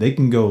said, they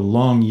can go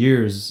long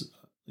years,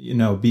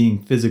 being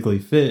physically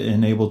fit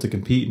and able to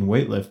compete in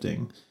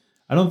weightlifting.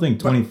 I don't think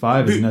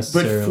 25 is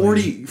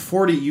necessarily. But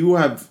 40, you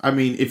have.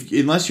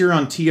 Unless you're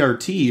on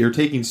TRT or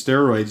taking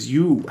steroids,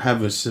 you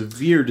have a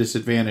severe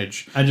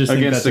disadvantage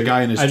against the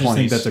guy in his 20s. I just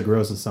think that's a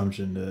gross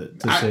assumption to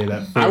say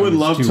that. I would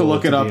love to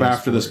look it up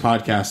after this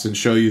podcast and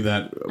show you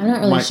that. I'm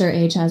not really sure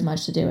age has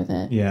much to do with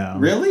it. Yeah.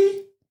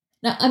 Really?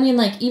 No,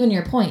 even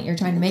your point you're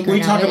trying to make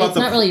right now. It's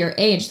not really your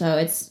age, though.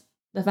 It's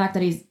the fact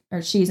that he's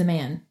or she's a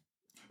man.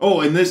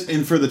 Oh, and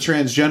for the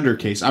transgender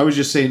case, I was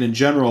just saying in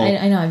general.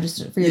 I know. I'm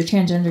just for your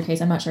transgender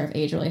case. I'm not sure if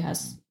age really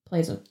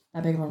plays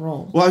that big of a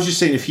role. Well, I was just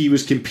saying if he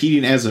was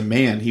competing as a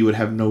man, he would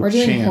have no chance.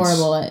 We're doing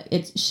horrible at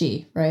it's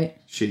she, right?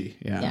 She,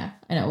 yeah. Yeah,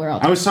 I know. We're all.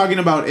 I was talking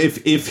about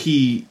if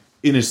he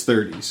in his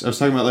 30s. I was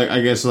talking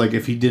about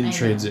if he didn't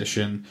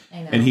transition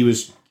and he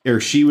was or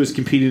she was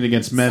competing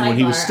against men when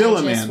he was still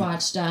a man. I just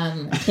watched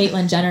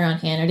Caitlyn Jenner on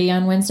Hannity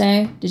on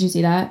Wednesday. Did you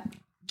see that?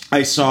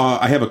 I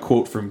have a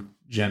quote from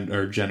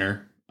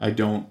Jenner.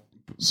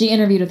 She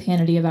interviewed with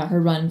Hannity about her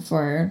run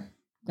for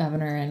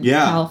governor in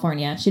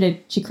California.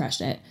 She crushed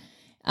it.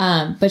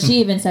 But she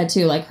even said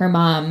too, her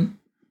mom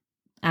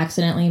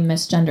accidentally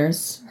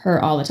misgenders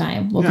her all the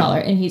time. We'll call her.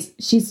 And I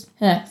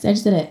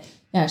just did it.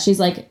 Yeah.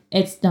 She's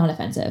it's not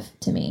offensive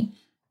to me.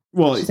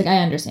 Well, she's I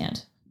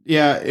understand.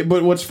 Yeah.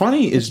 But what's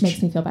funny is. Which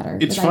makes me feel better.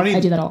 It's funny. I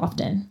do that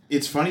often.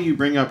 It's funny you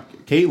bring up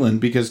Caitlyn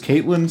because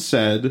Caitlyn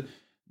said,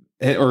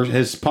 or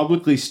has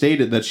publicly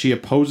stated that she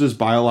opposes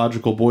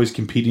biological boys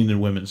competing in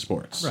women's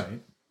sports.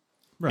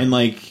 Right. And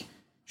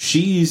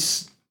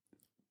she's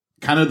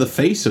kind of the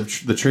face of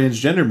the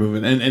transgender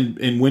movement.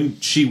 And when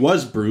she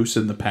was Bruce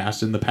in the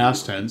past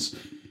tense,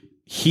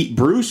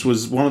 Bruce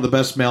was one of the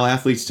best male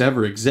athletes to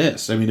ever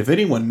exist. If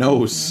anyone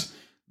knows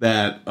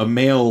that a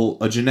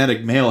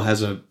genetic male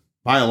has a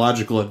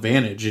biological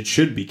advantage, it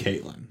should be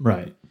Caitlyn.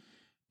 Right.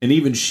 And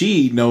even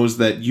she knows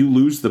that you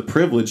lose the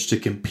privilege to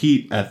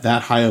compete at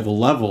that high of a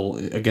level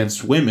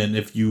against women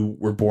if you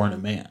were born a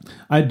man.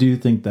 I do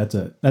think that's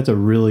a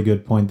really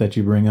good point that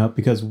you bring up,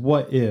 because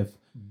what if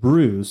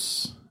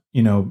Bruce,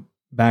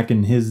 back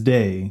in his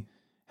day,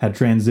 had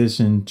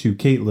transitioned to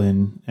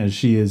Caitlyn as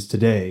she is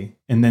today,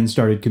 and then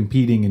started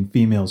competing in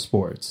female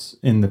sports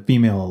in the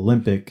female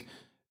Olympic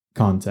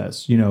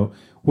contest?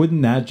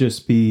 Wouldn't that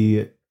just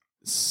be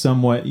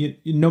somewhat?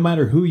 No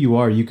matter who you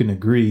are, you can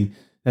agree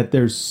that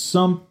there's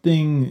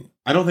something.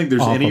 I don't think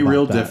there's any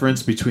real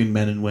difference between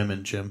men and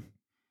women, Jim.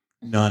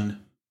 None.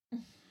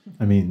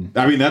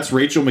 That's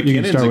Rachel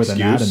McKinnon's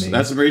excuse.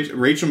 That's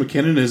Rachel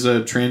McKinnon is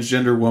a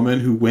transgender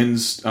woman who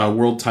wins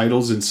world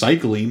titles in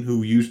cycling. Who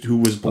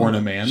was born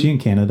a man. She in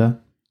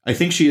Canada? I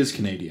think she is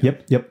Canadian.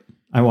 Yep.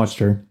 I watched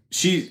her.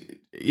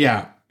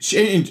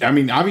 I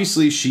mean,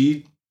 obviously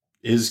she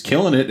is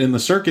killing it in the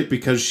circuit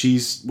because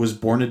was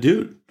born a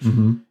dude.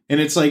 Mm-hmm. And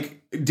it's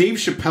like Dave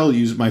Chappelle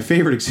used my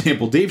favorite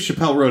example. Dave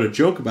Chappelle wrote a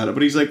joke about it,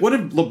 but he's like, what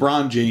if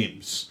LeBron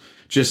James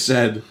just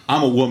said,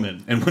 I'm a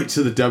woman and went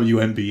to the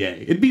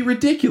WNBA? It'd be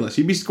ridiculous.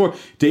 He'd be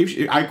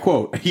I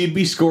quote, he'd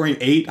be scoring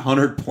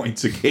 800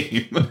 points a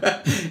game.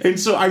 And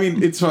so, I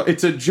mean, it's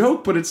a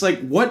joke, but it's like,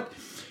 what?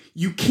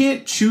 You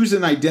can't choose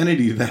an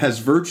identity that has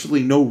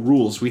virtually no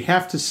rules. We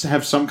have to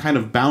have some kind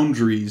of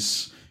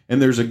boundaries,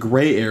 and there's a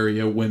gray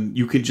area when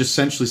you can just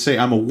essentially say,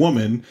 I'm a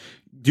woman,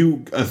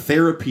 do a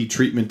therapy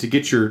treatment to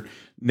get your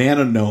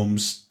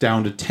nanonomes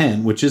down to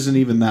 10, which isn't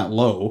even that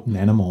low.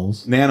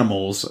 Nanomoles,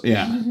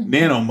 yeah.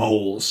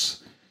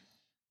 Nanomoles.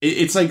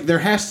 It's like there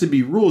has to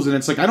be rules, and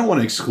it's like I don't want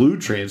to exclude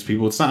trans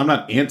people. I'm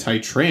not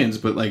anti-trans,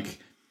 but like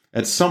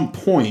at some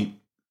point,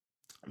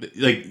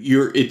 like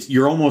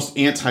you're almost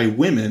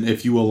anti-women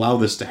if you allow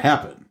this to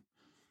happen.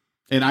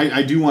 And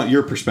I do want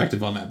your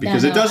perspective on that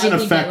because it doesn't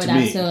affect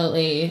me.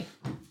 Absolutely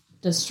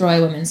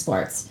destroy women's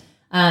sports.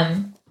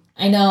 I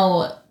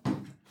know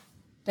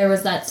there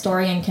was that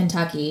story in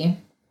Kentucky.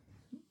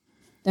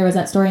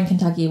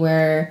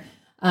 Where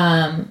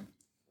I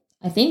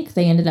think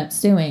they ended up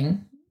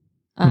suing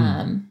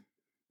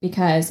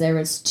because there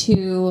was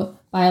 2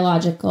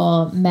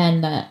 biological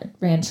men that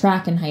ran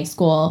track in high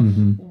school.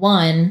 Mm-hmm.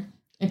 One,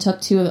 it took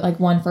 2, like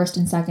one first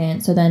and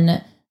second. So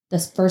then the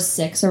first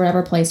 6 or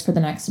whatever placed for the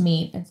next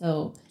meet. And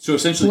so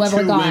essentially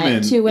whoever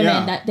got 2 women,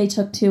 yeah. that they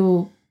took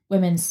 2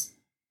 women's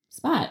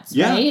spots,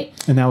 Yeah. right?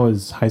 and that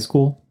was high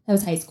school. That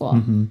was high school.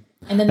 Mm-hmm.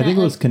 And then I think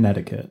it was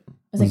Connecticut.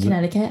 Was it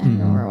Connecticut? I don't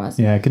know where it was.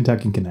 Yeah,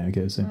 Kentucky and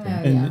Connecticut, same thing.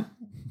 Oh, And yeah.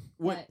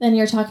 Then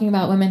you're talking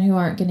about women who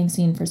aren't getting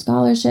seen for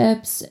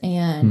scholarships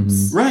and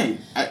right.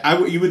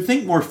 You would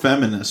think more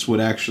feminists would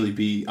actually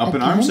be up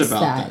in arms Against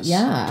about that, this.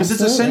 yeah, Because it's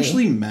absolutely.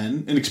 essentially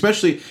men, and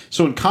especially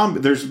so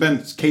in there's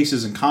been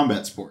cases in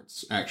combat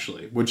sports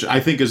actually, which I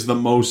think is the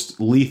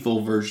most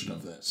lethal version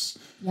of this.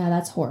 Yeah,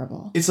 that's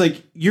horrible. It's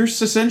like you're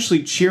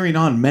essentially cheering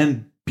on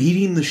men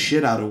beating the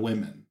shit out of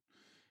women.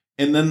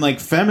 And then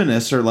like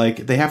feminists are like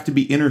they have to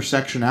be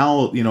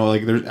intersectional,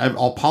 like there's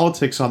all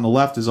politics on the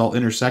left is all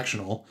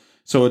intersectional.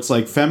 So it's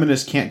like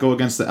feminists can't go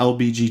against the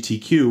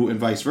LGBTQ and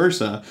vice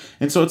versa.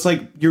 And so it's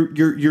like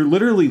you're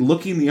literally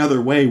looking the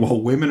other way while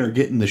women are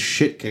getting the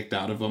shit kicked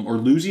out of them or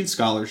losing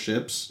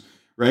scholarships,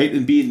 right?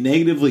 And being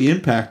negatively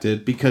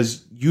impacted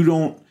because you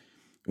don't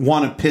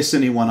want to piss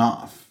anyone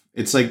off.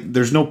 It's like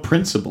there's no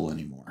principle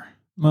anymore.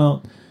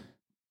 Well,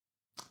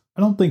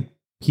 I don't think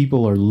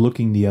people are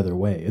looking the other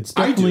way. It's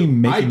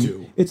definitely I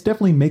do. It's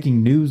definitely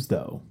making news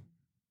though.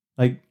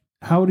 Like,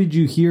 how did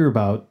you hear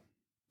about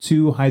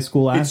 2 high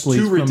school athletes it's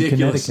too from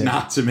ridiculous Connecticut?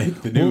 not to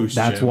make the news.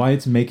 Well, that's Jim. why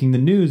it's making the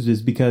news,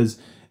 is because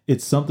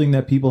it's something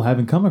that people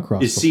haven't come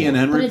across. Is before.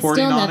 CNN But it's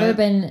reporting still on never it?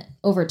 been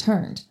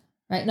overturned,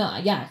 right? No,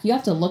 yeah, you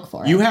have to look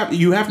for it. You have to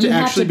You have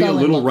actually to be a go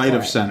and little look right for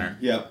of it. center.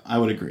 Yep, I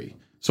would agree.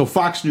 So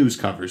Fox News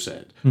covers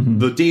it. Mhm.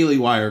 The Daily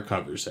Wire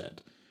covers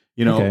it.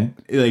 Okay.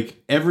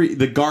 Like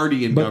the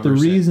Guardian But the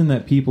covers reason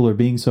that people are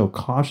being so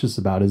cautious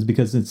about it is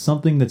because it's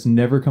something that's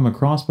never come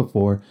across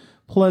before.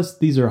 Plus,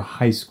 these are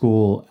high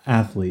school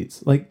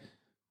athletes. Like,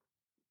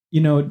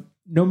 no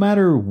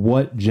matter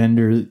what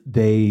gender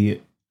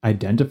they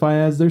identify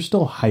as, they're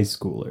still high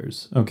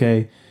schoolers,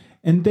 okay?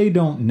 And they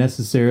don't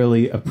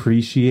necessarily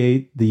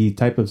appreciate the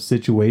type of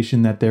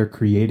situation that they're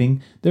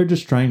creating. They're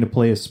just trying to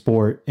play a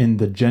sport in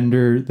the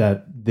gender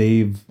that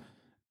they've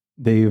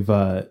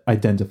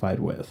identified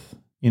with,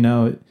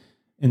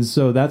 And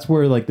so that's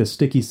where like the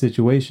sticky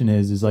situation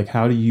is like,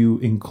 how do you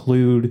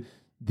include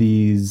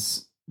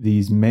these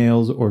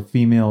males or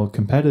female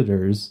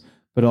competitors,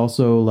 but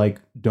also like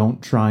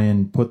don't try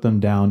and put them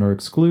down or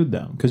exclude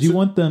them because you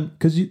want them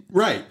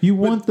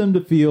want them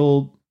to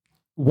feel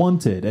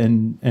wanted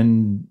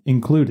and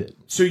included.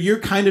 So you're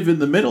kind of in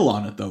the middle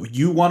on it though.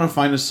 You want to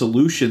find a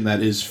solution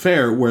that is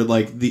fair where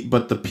like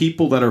but the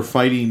people that are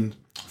fighting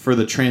for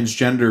the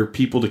transgender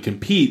people to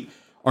compete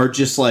are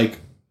just like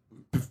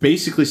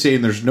basically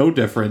saying there's no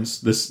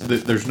difference.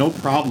 There's no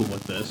problem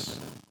with this.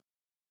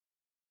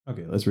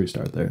 Okay, let's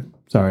restart there.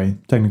 Sorry,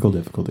 technical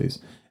difficulties.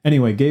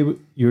 Anyway, Gabe,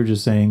 you were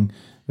just saying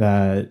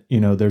that,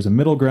 there's a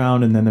middle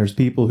ground and then there's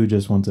people who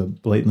just want to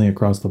blatantly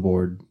across the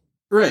board.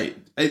 Right.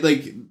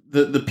 Like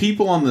the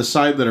people on the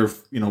side that are,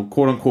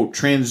 quote unquote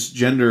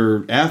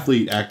transgender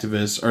athlete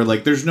activists are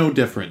like, there's no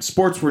difference.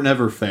 Sports were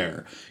never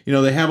fair.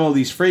 They have all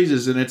these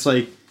phrases and it's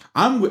like,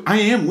 I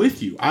am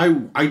with you.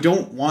 I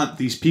don't want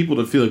these people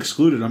to feel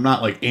excluded. I'm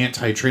not like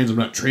anti-trans. I'm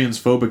not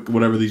transphobic,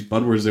 whatever these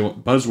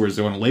buzzwords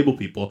they want to label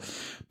people.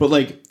 But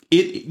like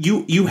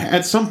you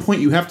at some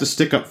point you have to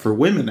stick up for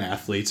women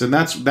athletes. And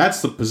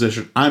that's the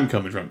position I'm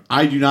coming from.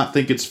 I do not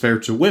think it's fair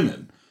to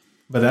women.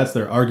 But that's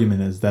their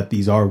argument, is that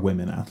these are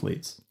women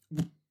athletes.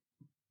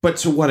 But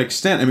to what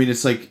extent? I mean,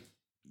 it's like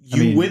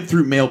you went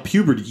through male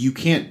puberty. You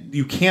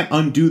can't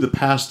undo the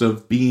past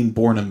of being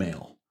born a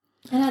male.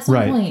 And at some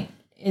point,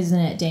 isn't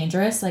it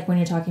dangerous? Like when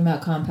you're talking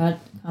about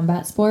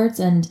combat sports,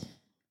 and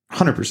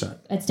 100%.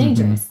 It's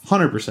dangerous.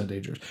 100%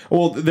 dangerous.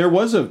 Well, there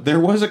was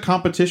a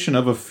competition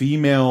of a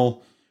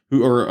female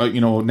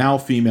now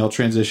female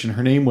transition.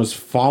 Her name was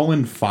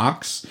Fallen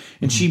Fox,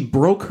 and she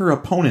broke her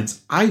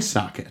opponent's eye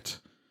socket.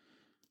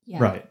 Yeah.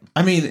 Right.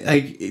 I mean,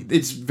 like,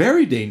 it's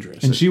very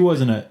dangerous. And she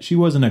wasn't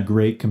a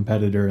great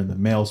competitor in the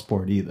male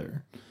sport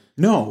either.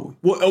 No.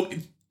 Well,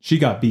 She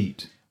got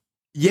beat.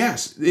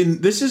 yes,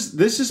 and this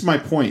is my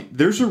point.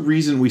 There's a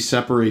reason we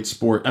separate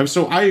sport.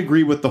 So I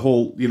agree with the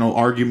whole,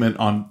 argument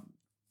on,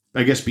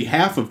 I guess,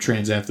 behalf of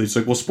trans athletes.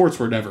 Like, well, sports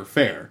were never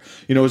fair.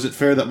 Is it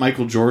fair that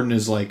Michael Jordan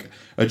is like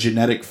a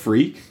genetic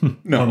freak?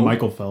 No. Or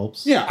Michael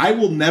Phelps. Yeah, I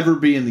will never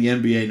be in the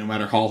NBA no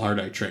matter how hard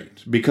I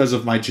trained because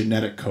of my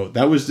genetic code.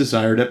 That was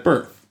desired at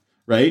birth,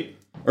 right?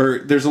 Or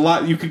there's a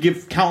lot, you could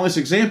give countless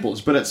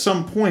examples, but at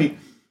some point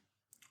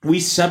we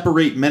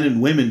separate men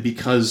and women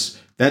because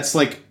that's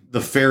like the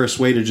fairest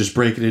way to just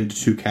break it into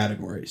two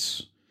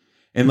categories.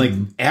 And like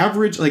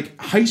average, like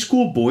high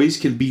school boys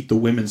can beat the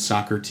women's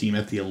soccer team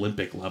at the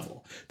Olympic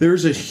level.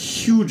 There's a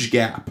huge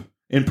gap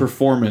in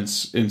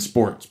performance in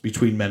sports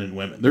between men and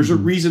women. There's a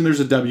reason there's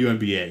a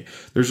WNBA.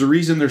 There's a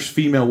reason there's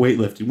female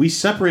weightlifting. We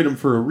separate them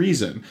for a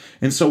reason.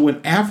 And so when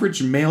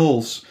average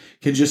males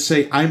can just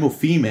say, I'm a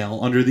female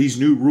under these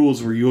new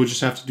rules where you'll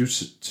just have to do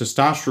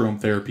testosterone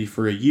therapy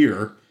for a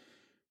year,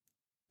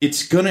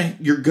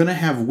 you're gonna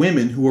have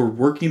women who are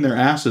working their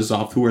asses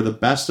off, who are the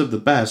best of the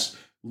best,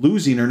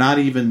 losing or not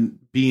even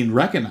being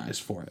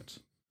recognized for it.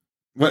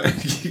 What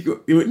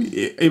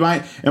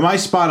am I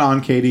spot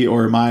on, Katie,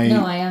 or am I?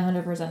 No, I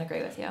 100%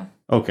 agree with you.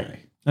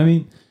 Okay. I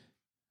mean,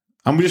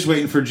 I'm just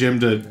waiting for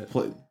Jim to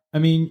play. I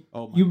mean,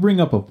 you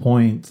bring up a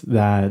point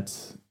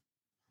that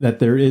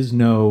there is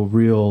no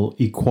real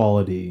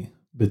equality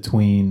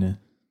between,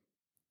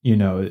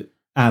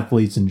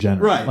 athletes in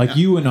general. Right. Like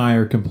you and I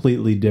are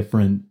completely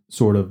different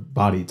sort of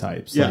body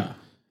types. Yeah. Like,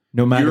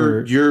 no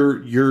matter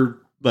you're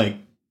like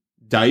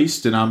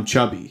diced and I'm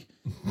chubby.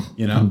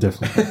 I'm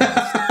definitely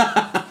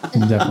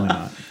I'm definitely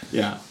not.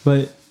 Yeah.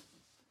 But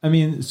I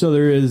mean, so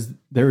there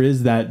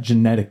is that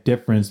genetic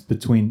difference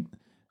between,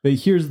 but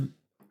here's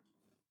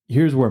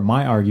where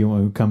my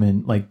argument would come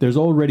in. Like, there's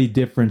already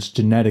difference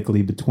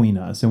genetically between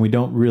us, and we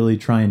don't really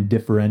try and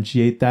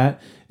differentiate that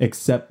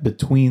except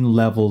between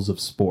levels of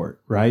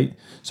sport, right?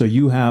 So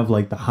you have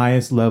like the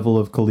highest level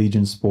of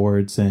collegiate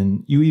sports,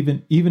 and you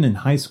even in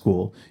high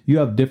school, you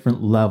have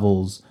different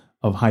levels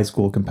of high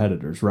school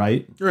competitors,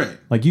 right? Right.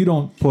 Like you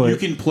don't put... You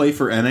can play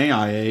for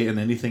NAIA and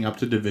anything up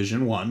to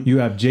Division 1. You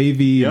have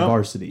JV and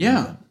varsity.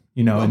 Yeah.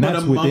 Even, and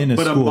that's within a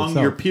school among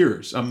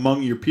itself.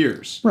 among your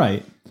peers.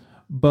 Right.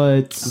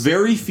 But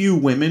very few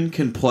women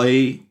can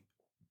play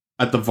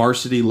at the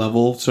varsity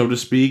level, so to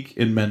speak,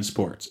 in men's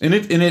sports. And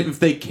if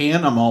they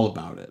can, I'm all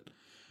about it.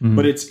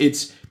 But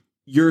it's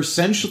you're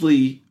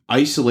essentially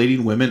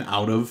isolating women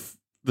out of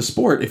the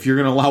sport if you're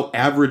going to allow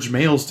average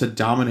males to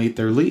dominate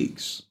their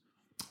leagues.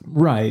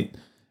 Right.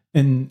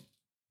 And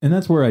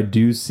that's where I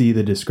do see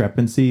the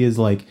discrepancy is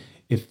like,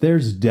 if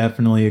there's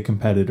definitely a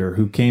competitor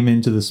who came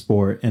into the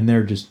sport and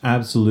they're just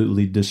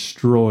absolutely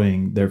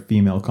destroying their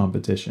female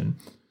competition.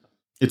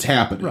 It's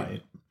happening.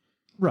 Right.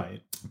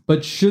 Right.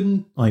 But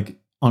shouldn't, like,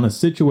 on a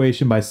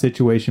situation by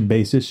situation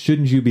basis,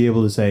 shouldn't you be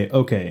able to say,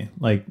 okay,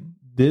 like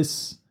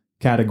this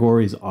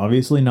category is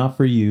obviously not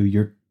for you.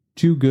 You're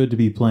too good to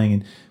be playing.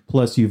 And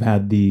plus you've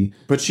had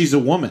But she's a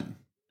woman.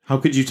 How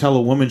could you tell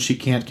a woman she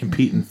can't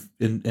compete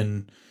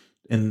in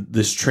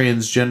this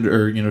transgender,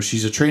 or,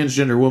 she's a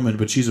transgender woman,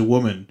 but she's a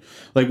woman?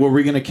 Like, were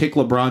we going to kick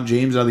LeBron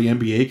James out of the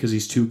NBA because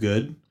he's too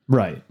good?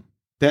 Right.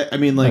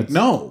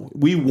 No,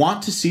 we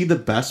want to see the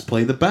best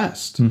play the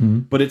best,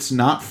 but it's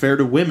not fair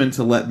to women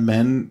to let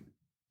men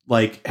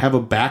like have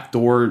a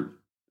backdoor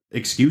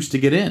excuse to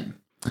get in.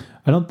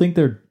 I don't think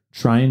they're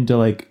trying to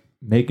like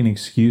make an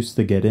excuse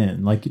to get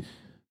in. Like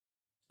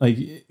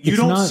you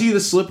don't see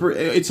the slipper.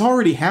 It's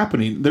already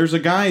happening. There's a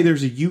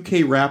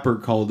UK rapper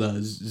called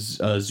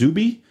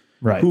Zuby,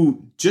 right,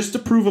 who just to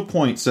prove a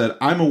point said,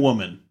 "I'm a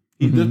woman."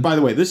 By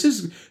the way, this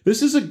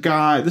is a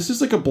guy. This is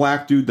like a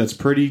black dude that's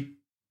pretty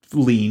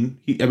lean.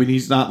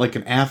 He's not like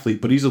an athlete,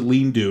 but he's a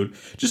lean dude.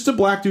 Just a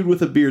black dude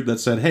with a beard that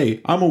said,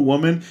 "Hey, I'm a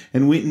woman,"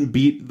 and went and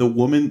beat the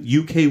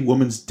UK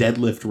woman's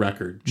deadlift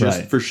record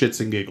just for shits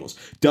and giggles.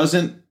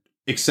 Doesn't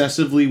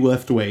excessively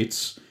lift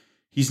weights.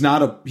 He's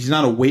not a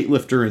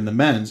weightlifter in the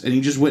men's, and he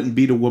just went and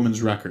beat a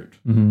woman's record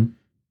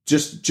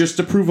just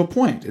to prove a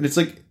point. And it's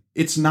like,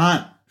 it's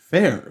not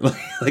fair.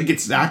 Like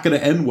it's not going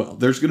to end well.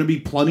 There's going to be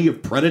plenty of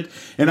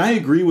and I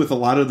agree with a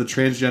lot of the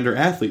transgender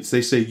athletes.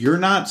 They say you're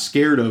not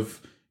scared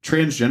of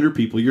transgender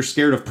people, you're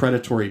scared of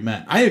predatory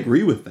men. I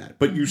agree with that,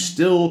 but you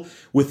still,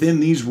 within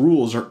these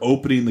rules, are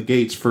opening the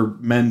gates for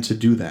men to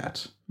do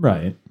that.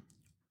 Right.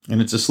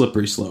 And it's a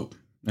slippery slope,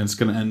 and it's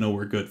going to end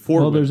nowhere good for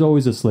women. There's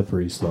always a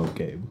slippery slope,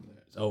 Gabe.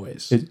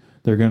 Always.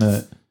 They're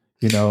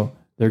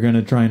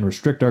gonna try and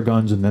restrict our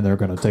guns, and then they're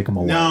gonna take them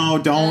away. No,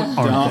 don't.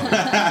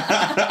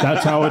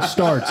 That's how it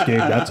starts, Gabe.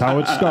 That's how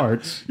it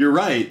starts. You're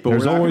right, but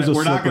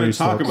we're not going to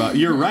talk about.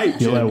 You're right.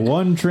 You let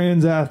one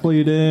trans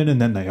athlete in,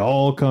 and then they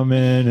all come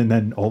in, and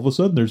then all of a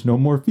sudden, there's no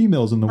more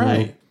females in the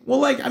world. Well,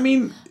 like, I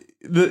mean,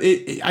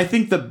 I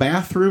think the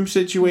bathroom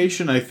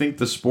situation, I think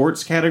the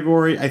sports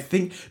category, I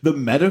think the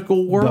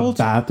medical world,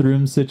 The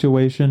bathroom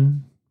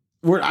situation.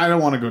 I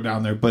don't want to go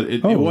down there, but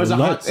it was a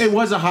hot topic. It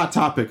was a hot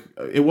topic.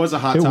 It was a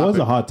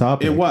hot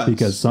topic. It was,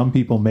 because some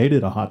people made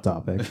it a hot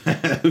topic.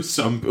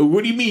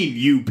 What do you mean,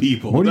 you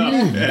people? What do you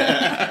mean?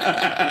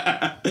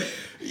 Yeah,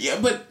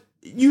 but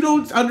you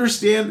don't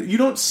understand. You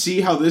don't see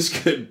how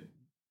this could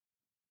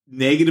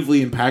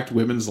negatively impact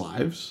women's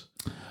lives.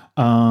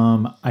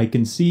 I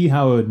can see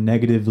how it would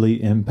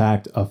negatively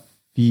impact a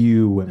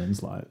few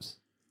women's lives.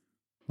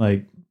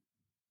 Like,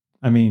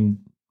 I mean,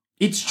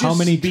 it's just how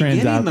many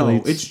trans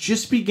athletes? It's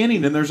just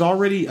beginning, and there's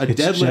already a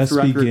It's deadlift just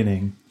record.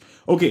 beginning.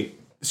 Okay,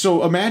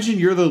 so imagine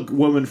you're the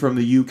woman from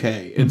the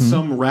UK, and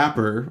some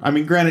rapper. I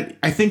mean, granted,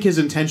 I think his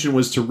intention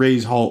was to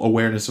raise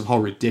awareness of how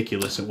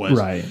ridiculous it was.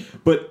 Right.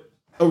 But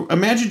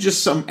imagine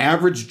just some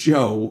average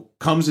Joe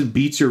comes and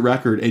beats your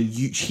record, and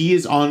he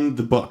is on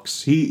the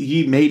books.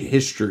 He made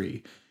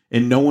history,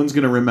 and no one's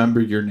going to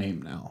remember your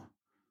name now.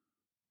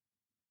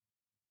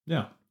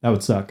 Yeah, that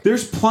would suck.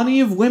 There's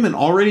plenty of women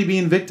already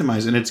being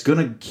victimized, and it's going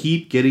to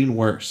keep getting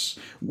worse.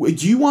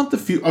 Do you want the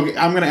few? Okay,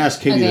 I'm going to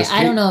ask Katie this.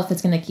 I don't know if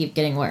it's going to keep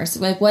getting worse.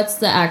 Like, what's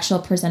the actual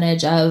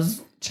percentage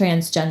of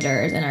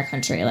transgenders in our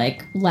country?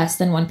 Like, less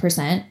than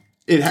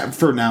 1%?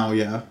 For now,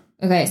 yeah.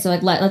 Okay, so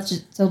like let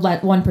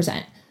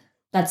 1%.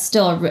 That's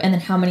still and then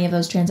how many of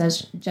those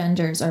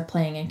transgenders are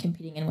playing and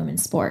competing in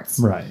women's sports?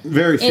 Right.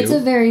 Very few. It's a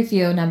very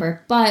few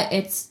number, but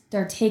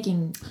they're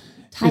taking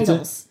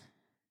titles.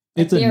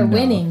 They're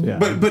winning. Yeah.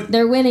 But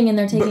they're winning and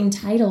they're taking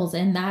titles,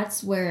 and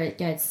that's where it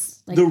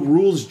gets like the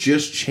rules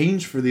just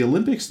changed for the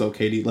Olympics, though,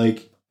 Katie.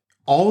 Like,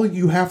 all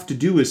you have to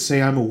do is say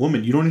I'm a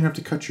woman. You don't even have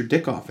to cut your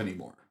dick off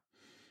anymore.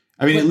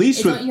 I mean, at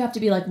least don't you have to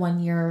be like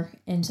 1 year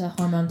into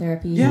hormone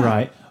therapy? Yeah.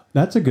 Right.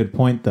 That's a good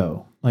point,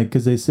 though. Like,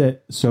 because they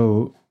said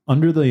so.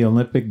 Under the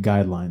Olympic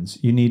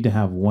guidelines, you need to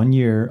have 1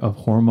 year of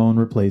hormone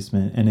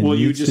replacement, and it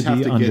needs to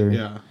be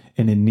under.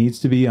 And it needs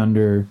to be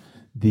under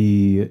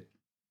the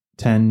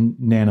 10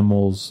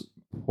 nanomoles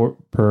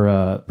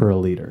per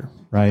liter,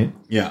 right?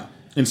 Yeah.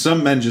 And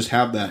some men just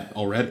have that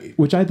already.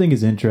 Which I think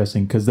is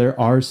interesting because there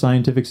are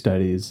scientific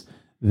studies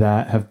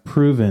that have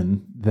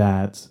proven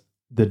that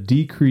the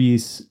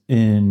decrease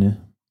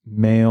in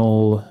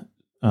the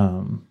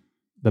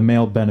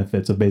male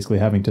benefits of basically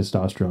having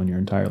testosterone your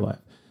entire life,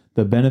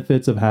 the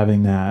benefits of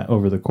having that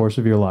over the course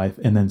of your life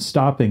and then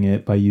stopping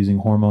it by using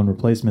hormone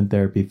replacement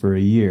therapy for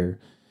a year,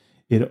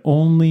 it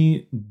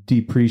only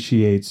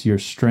depreciates your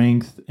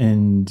strength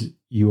and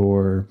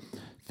your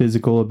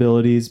physical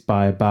abilities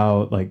by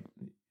about like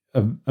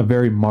a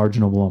very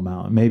marginal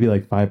amount. Maybe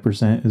like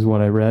 5% is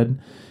what I read.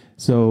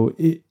 So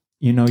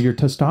your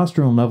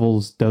testosterone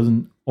levels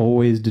doesn't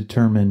always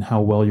determine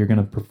how well you're going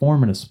to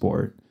perform in a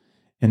sport.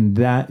 And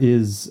that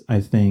is, I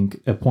think,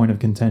 a point of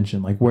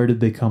contention. Like, where did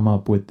they come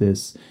up with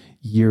this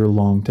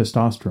year-long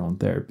testosterone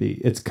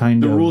therapy? It's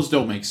kind of... The rules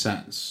don't make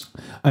sense.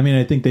 I mean,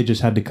 I think they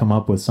just had to come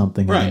up with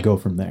something and then go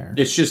from there.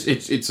 It's just,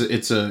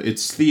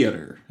 it's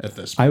theater at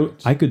this point.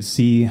 I could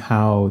see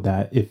how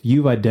that if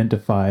you've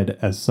identified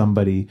as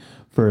somebody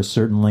for a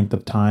certain length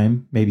of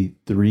time, maybe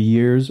 3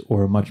 years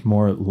or a much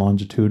more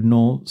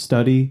longitudinal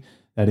study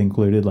that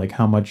included like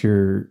how much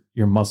your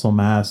muscle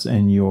mass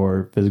and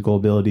your physical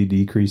ability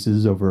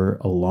decreases over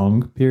a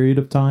long period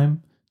of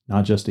time,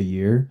 not just a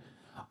year,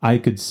 I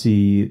could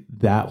see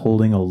that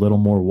holding a little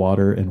more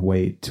water and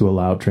weight to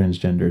allow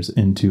transgenders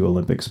into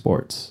Olympic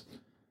sports.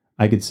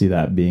 I could see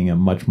that being a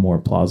much more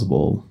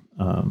plausible,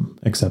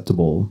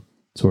 acceptable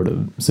sort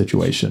of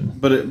situation.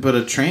 But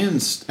a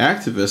trans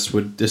activist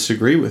would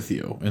disagree with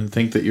you and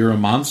think that you're a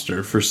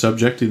monster for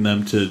subjecting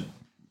them to,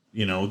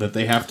 that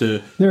they have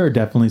to. There are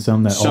definitely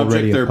some that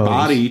subject their oppose.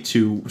 body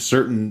to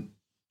certain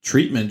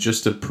treatment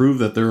just to prove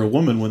that they're a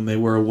woman when they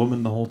were a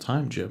woman the whole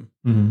time, Jim.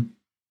 Mm-hmm.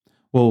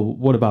 Well,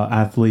 what about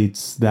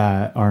athletes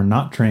that are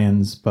not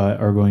trans but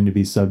are going to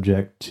be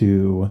subject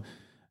to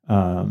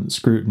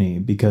scrutiny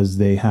because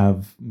they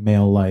have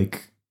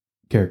male-like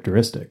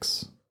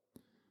characteristics?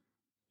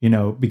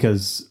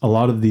 Because a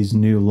lot of these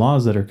new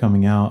laws that are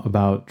coming out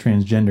about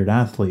transgendered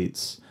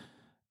athletes,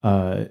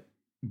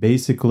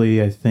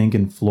 basically, I think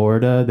in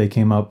Florida, they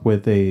came up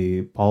with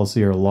a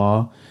policy or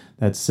law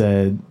that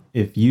said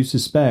if you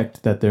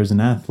suspect that there's an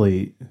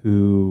athlete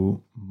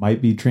who might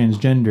be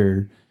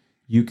transgender,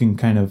 you can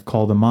kind of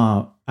call them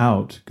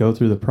out, go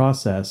through the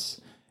process,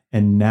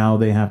 and now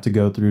they have to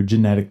go through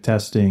genetic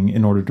testing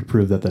in order to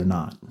prove that they're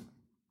not.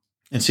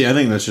 And see, I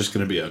think that's just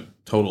going to be a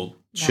total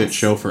shit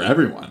show for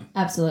everyone.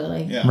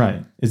 Absolutely. Yeah.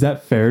 Right. Is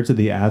that fair to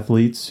the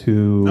athletes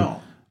who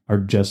are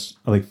just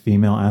like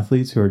female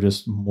athletes who are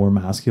just more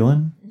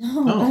masculine?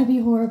 No, that'd be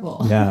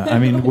horrible. Yeah. I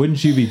mean,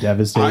 wouldn't you be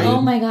devastated?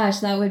 Oh my gosh,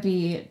 that would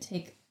be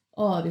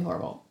that'd be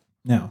horrible.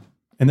 Yeah.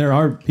 And there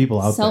are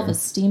people out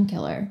Self-esteem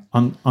killer.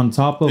 On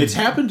top of it's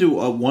happened to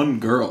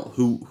one girl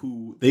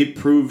who they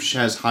prove she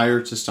has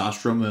higher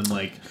testosterone than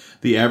like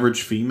the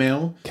average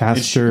female.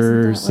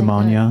 Caster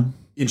Semenya.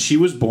 And she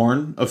was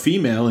born a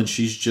female, and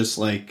she's just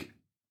like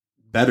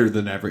better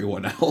than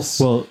everyone else.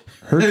 Well,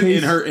 her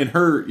case, in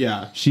her,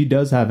 yeah. she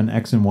does have an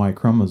X and Y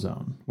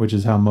chromosome, which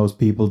is how most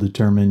people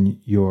determine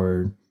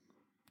your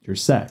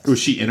sex. Was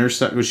she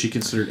intersex? Was she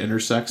considered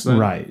intersex then?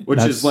 Right.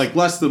 Which is like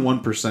less than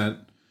 1%.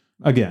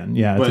 Again,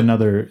 yeah, But-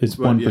 it's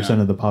 1%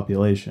 yeah. of the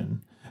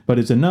population, but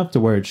it's enough to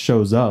where it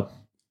shows up,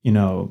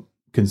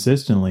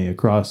 consistently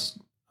across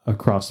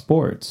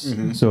sports.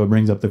 Mhm. So it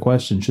brings up the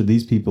question: should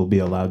these people be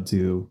allowed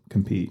to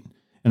compete?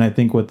 And I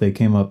think what they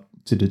came up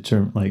to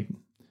determine, like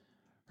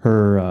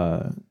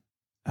her,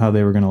 how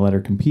they were going to let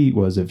her compete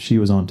was if she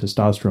was on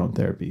testosterone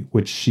therapy,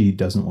 which she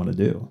doesn't want to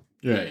do.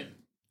 Right.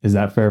 Is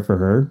that fair for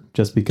her?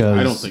 Just because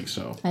I don't think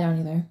so. I don't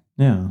either.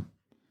 Yeah,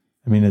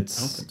 I mean, I don't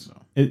think so.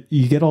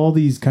 you get all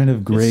these kind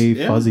of gray, It's-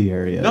 yeah. fuzzy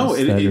areas No,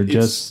 that are it's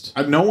just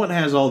no one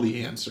has all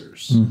the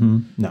answers.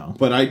 no.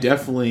 But I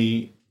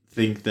definitely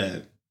think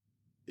that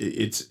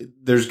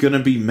there's going to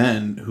be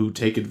men who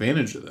take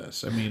advantage of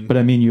this. I mean, But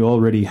I mean, you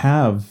already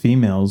have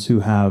females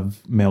who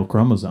have male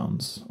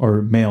chromosomes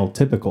or male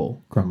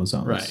typical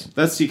chromosomes. right.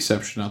 That's the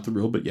exception, not the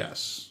rule, but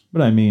yes.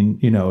 But I mean,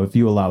 if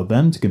you allow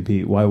them to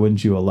compete, why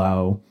wouldn't you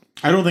allow?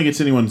 I don't think it's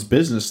anyone's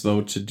business,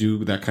 though, to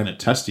do that kind of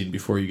testing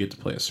before you get to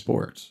play a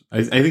sport.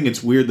 I think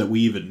it's weird that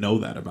we even know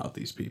that about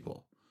these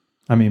people.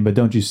 I mean, but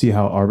don't you see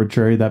how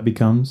arbitrary that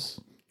becomes?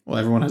 Well,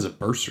 everyone has a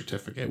birth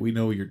certificate. We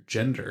know your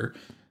gender,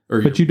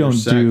 or But your, you don't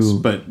your sex, do-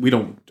 But we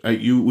don't.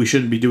 We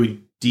shouldn't be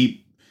doing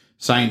deep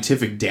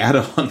scientific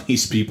data on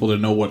these people to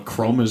know what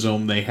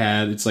chromosome they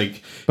had. It's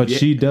like, But yeah,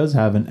 she does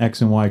have an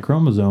X and Y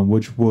chromosome,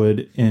 which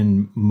would,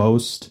 in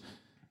most,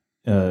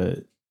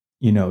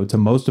 to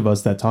most of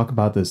us that talk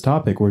about this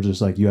topic, we're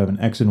just like, you have an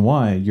X and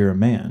Y, you're a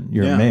man,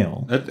 you're yeah, a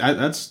male.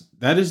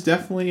 that is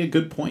definitely a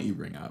good point you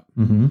bring up.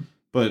 hmm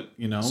But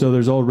So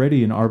there's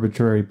already an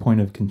arbitrary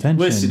point of contention.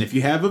 listen, if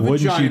you have a wouldn't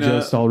vagina, you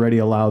just already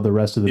allow the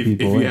rest of the if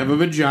people you in? have a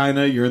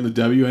vagina, you're in the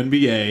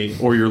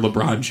WNBA or you're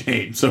LeBron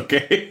James.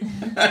 Okay.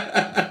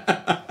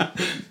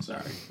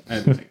 Sorry,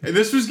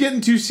 this was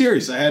getting too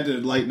serious. I had to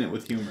lighten it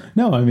with humor.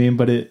 No,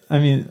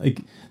 like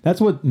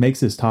that's what makes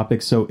this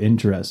topic so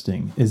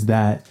interesting is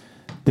that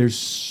there's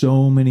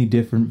so many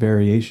different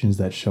variations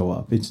that show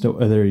up. It's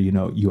whether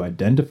you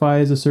identify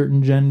as a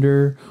certain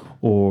gender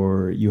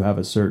or you have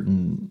a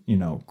certain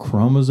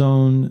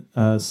chromosome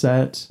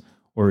set,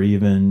 or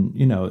even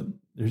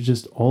there's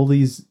just all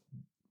these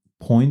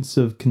points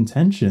of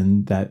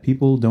contention that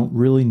people don't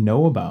really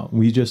know about.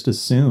 We just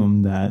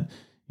assume that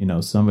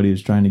somebody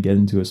who's trying to get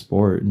into a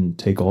sport and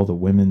take all the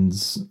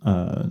women's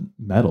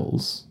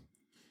medals.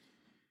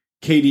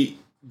 Katie,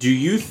 do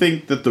you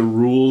think that the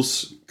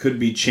rules could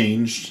be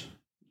changed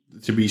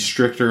to be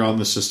stricter on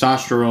the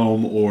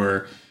testosterone,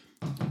 or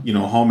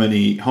how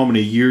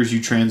many years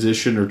you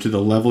transition, or to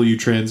the level you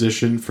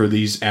transition for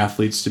these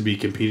athletes to be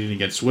competing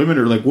against women,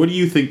 or like what do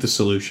you think the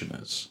solution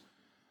is?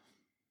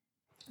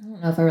 I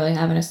don't know if I really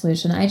have a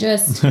solution. I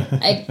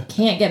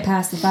can't get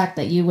past the fact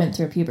that you went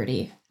through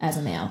puberty as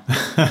a male.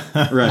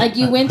 Right. Like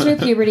you went through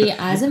puberty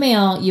as a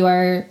male, you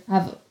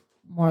have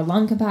more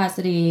lung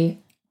capacity,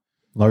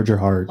 Larger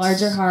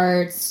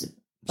hearts,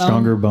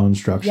 stronger bone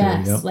structure.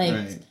 Yes, Yep.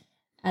 Right.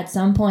 at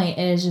some point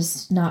it is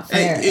just not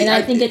fair. I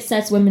I think it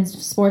sets women's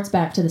sports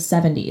back to the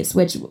 70s,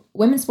 which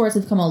women's sports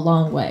have come a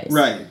long ways.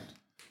 Right.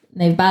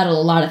 They've battled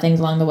a lot of things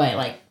along the way,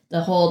 like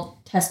the whole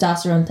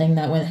testosterone thing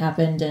that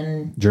happened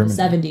in Germany.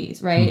 the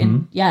 70s, right?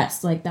 And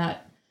yes, like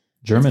that.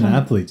 German It's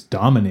athletes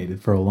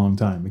dominated for a long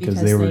time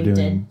because they were doing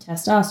did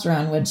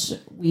testosterone, which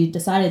we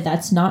decided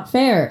that's not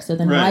fair. So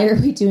then Right. why are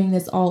we doing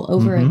this all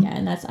over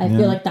again? I Yeah.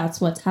 feel like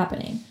that's what's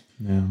happening.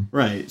 yeah.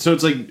 Right. So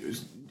it's like,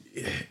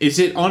 is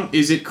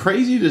it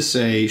crazy to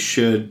say,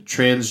 should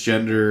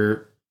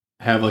transgender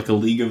have like a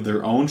league of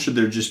their own? Should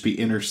there just be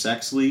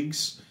intersex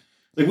leagues?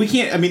 Like we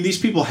can't. I mean, these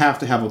people have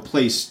to have a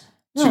place.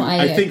 No,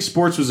 I think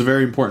sports was a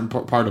very important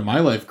part of my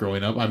life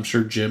growing up. I'm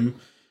sure Jim.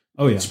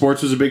 Oh yeah.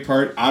 Sports was a big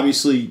part.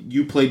 Obviously,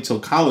 you played till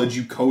college.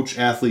 You coach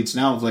athletes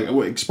now. It's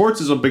like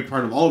sports is a big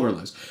part of all of our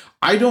lives.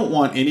 I don't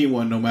want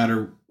anyone, no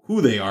matter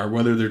who they are,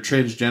 whether they're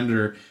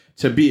transgender,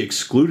 to be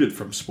excluded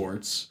from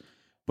sports.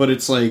 But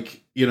it's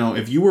like,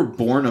 if you were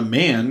born a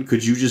man,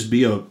 could you just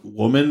be a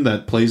woman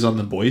that plays on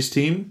the boys'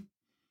 team?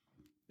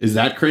 Is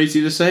that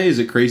crazy to say? Is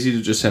it crazy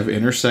to just have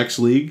intersex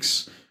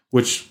leagues?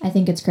 Which, I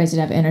think it's crazy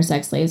to have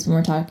intersex leagues when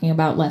we're talking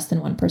about less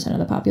than 1% of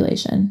the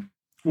population.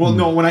 well,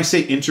 no, when I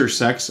say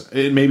intersex,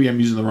 maybe I'm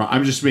using the wrong.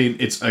 I'm just mean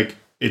it's like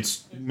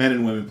it's men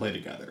and women play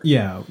together.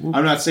 Yeah.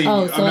 I'm not saying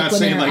Oh, so I'm not like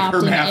saying women like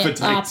are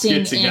hermaphrodites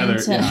get opting together.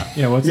 into- Yeah.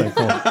 Yeah. What's that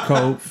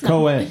called?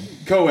 Co-ed.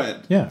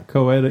 Co-ed. Yeah.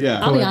 Co-ed. Yeah.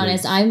 I'll be co-ed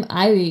honest.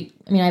 leagues.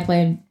 I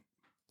played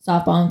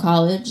softball in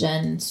college,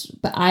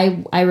 but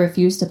I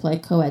refuse to play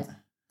co-ed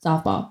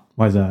softball,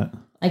 Why is that?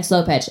 like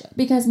slow pitch,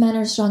 because men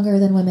are stronger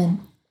than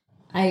women.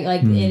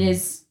 It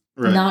is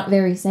Right. not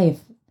very safe.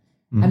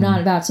 Mhm. I'm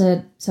not about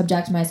to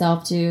subject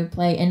myself to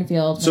play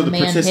infield. So when the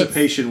a man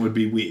participation would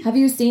be weak. Have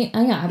you seen?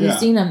 Have you Yeah.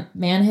 seen a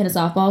man hit a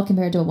softball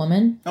compared to a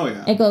woman? Oh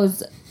yeah. It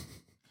goes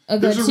a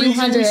good There's a reason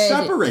 200. we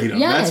separate 'em.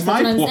 Yes, That's my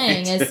what I'm point.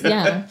 saying. Is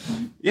yeah.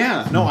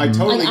 Yeah. No, I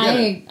totally Like get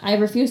it. I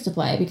refuse to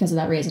play because of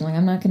that reason. Like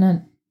I'm not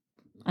gonna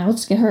I'll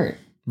just get hurt.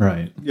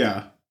 Right.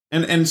 Yeah.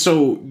 And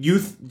so you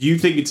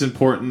think it's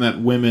important that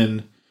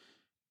women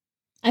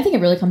I think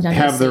it really comes down to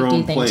a have their safety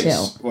own thing place?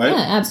 too. What? Yeah,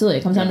 absolutely.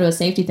 It comes down Yeah. to a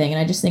safety thing, and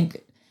I just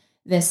think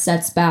this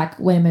sets back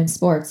women's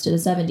sports to the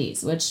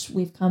 70s, which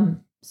we've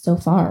come so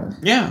far.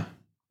 Yeah,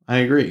 I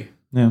agree.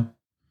 Yeah.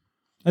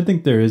 I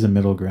think there is a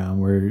middle ground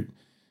where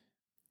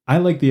I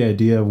like the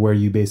idea of where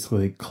you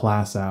basically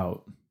class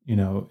out,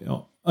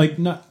 like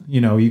not,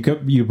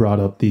 you brought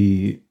up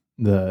the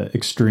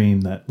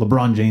extreme that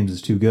LeBron James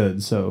is too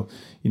good. So,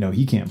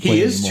 he can't play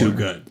He is anymore. too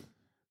good.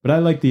 But I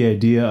like the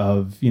idea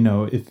of,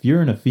 if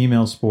you're in a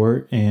female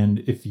sport and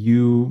if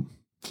you,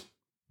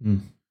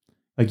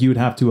 like you would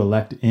have to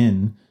elect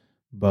in,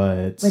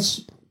 but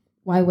Which,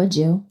 why would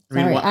you? I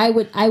mean,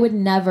 Sorry, I would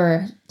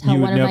never tell You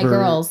would one of my never-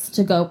 girls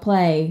to go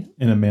play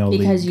in a male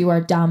because league. you are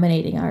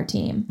dominating our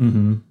team.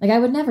 Mm-hmm. Like I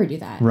would never do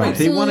that. Right.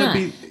 They Absolutely want to not.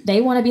 be, They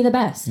want to be the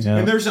best. Yeah.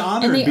 and there's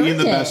honor And in they being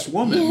the earned it. best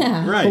woman.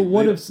 Yeah. Right. But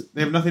what they, if-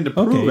 they have nothing to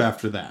prove Okay.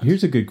 after that?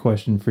 Here's a good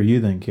question for you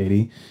then,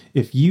 Katie.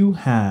 If you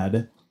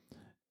had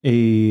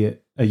a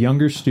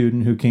younger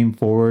student who came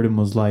forward and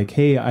was like,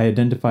 "Hey, I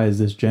identify as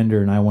this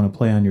gender and I want to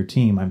play on your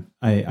team.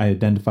 I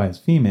identify as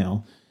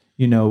female."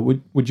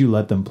 Would you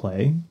let them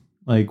play?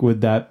 Like,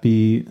 would that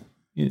be?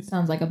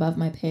 Sounds like above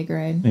my pay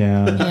grade.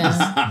 Yeah.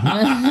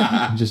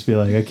 Yeah. Just feel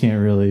like I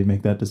can't really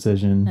make that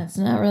decision. That's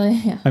not really.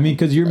 Yeah. I mean,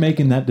 because you're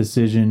making that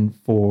decision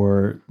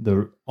for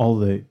all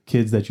the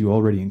kids that you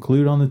already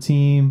include on the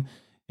team,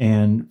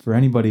 and for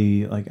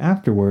anybody like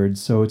afterwards.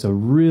 So it's a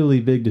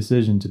really big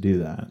decision to do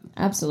that.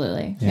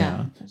 Absolutely. Yeah. Yeah.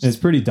 And it's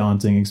pretty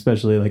daunting,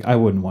 especially like I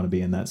wouldn't want to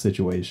be in that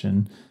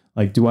situation.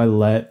 Like, do I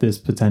let this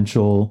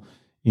potential,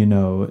 Right.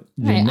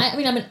 I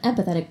mean, I'm an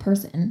empathetic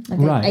person. Like,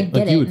 Right. I get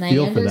Like, you it, would and I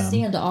feel for them.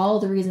 understand all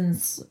the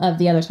reasons of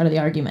the other side of the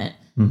argument.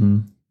 Mm-hmm.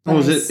 but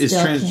Well, I is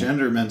still can't.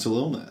 transgender mental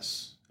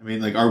illness? I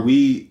mean, like, are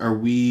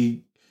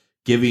we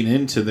giving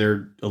in to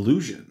their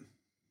illusion?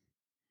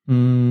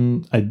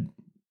 I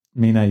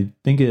mean, I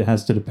think it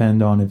has to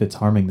depend on if it's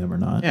harming them or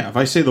not. Yeah. If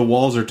I say the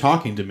walls are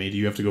talking to me, do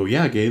you have to go,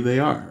 "Yeah, Gabe, they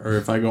are"? Or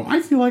if I go, "I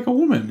feel like a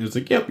woman," it's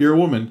like, "Yep, you're a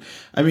woman."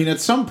 I mean, at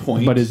some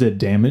point, But is it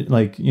damage?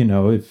 Like,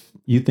 if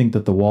you think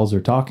that the walls are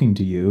talking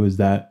to you, is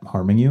that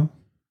harming you?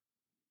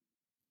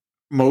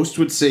 most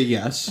would say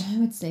yes. I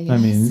would say yes. I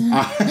mean,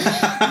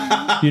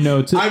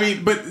 I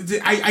mean, but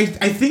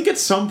I think at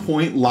some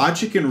point,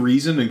 logic and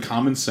reason and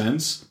common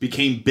sense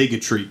became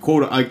bigotry.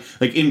 Quote,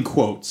 like in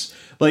quotes.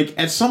 Like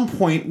at some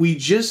point, we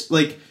just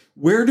like,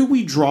 where do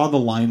we draw the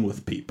line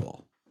with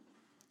people?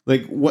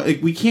 Like what?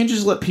 Like, we can't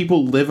just let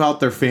people live out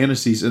their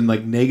fantasies and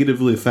like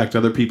negatively affect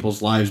other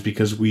people's lives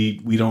because we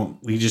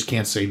just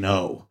can't say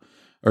no,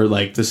 or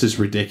like this is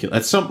ridiculous.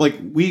 At some like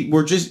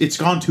we're just, it's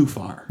gone too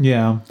far.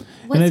 yeah.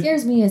 What And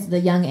scares me is the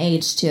young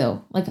age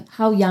too. Like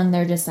how young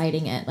they're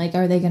deciding it. Like,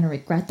 are they going to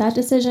regret that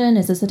decision?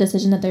 Is this a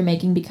decision that they're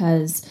making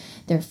because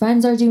their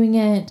friends are doing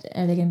it?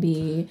 Are they going to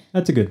be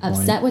That's a good point.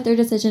 upset with their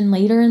decision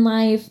later in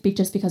life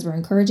just because we're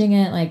encouraging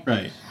it? Like,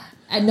 Right.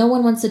 and no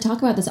one wants to talk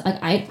about this.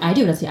 Like I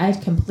do it. I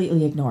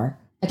completely ignore.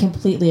 I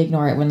completely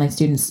ignore it when like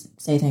students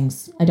say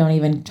things. I don't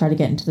even try to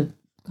get into the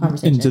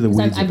conversation. Into the 'Cause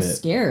weeds I'm of it.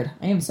 scared.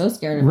 I am so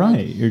scared of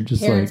Right. like, You're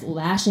just parents like,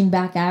 lashing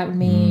back at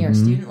me or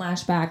student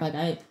lash back. Like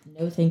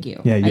no, thank you.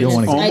 Yeah, you I don't just-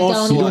 wanna I get-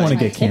 almost you don't like- want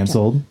to get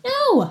canceled.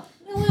 No,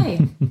 no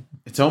way.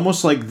 It's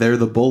almost like they're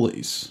the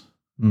bullies.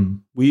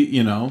 Mm. We,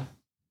 I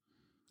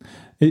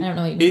don't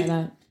know what you mean by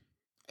that.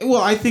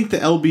 Well, I think the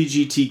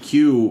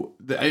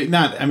LGBTQ,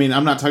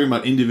 I'm not talking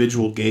about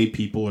individual gay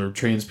people or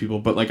trans people,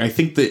 but like I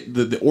think that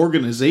the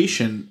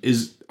organization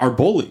are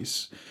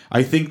bullies.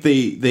 I think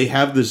they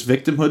have this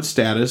victimhood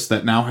status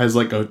that now has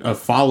like a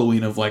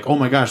following of like, oh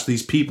my gosh,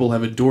 these people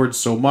have endured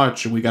so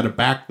much and we got to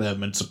back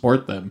them and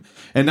support them.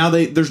 And now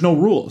there's no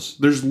rules.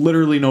 There's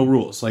literally no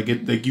rules. Like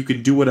you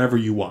can do whatever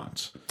you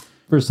want.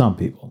 For some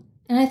people.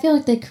 And I feel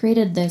like they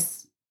created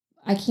this.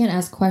 I can't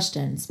ask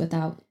questions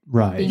without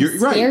Right. being You're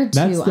right. scared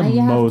That's to. the I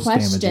have most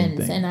questions, damaging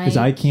thing. and Because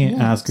I can't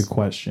ask a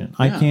question.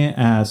 I Yeah. can't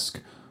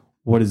ask,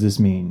 what does this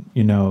mean?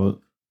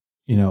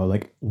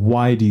 Like,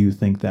 why do you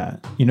think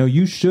that?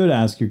 You should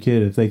ask your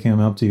kid if they come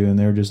up to you and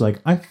they're just like,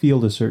 I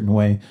feel a certain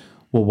way.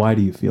 Well, why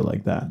do you feel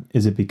like that?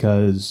 Is it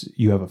because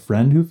you have a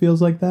friend who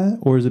feels like that?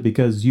 Or is it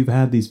because you've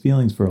had these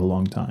feelings for a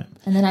long time?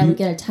 And then I would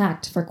get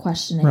attacked for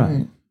questioning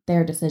Right.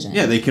 their decision.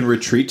 Yeah, they can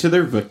retreat to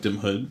their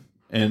victimhood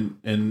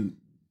and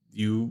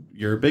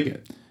you're a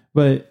bigot.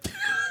 But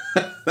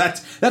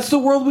That's the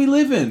world we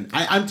live in.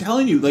 I'm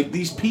telling you, like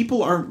these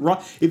people are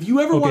wrong. If you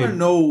ever want to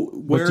know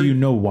where, do you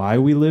know why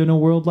we live in a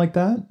world like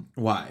that?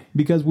 why?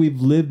 Because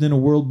we've lived in a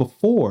world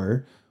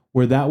before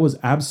where that was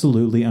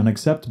absolutely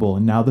unacceptable,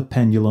 and now the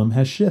pendulum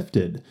has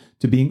shifted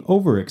to being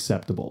over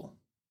acceptable.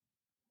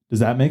 Does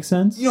that make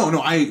sense? No,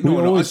 We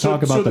always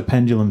talk about the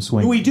pendulum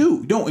swing. We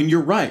do. No, and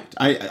you're right.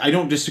 I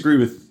don't disagree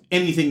with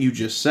anything you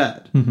just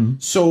said. Mm-hmm.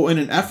 So in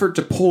an effort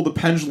to pull the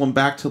pendulum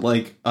back to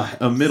like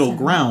a middle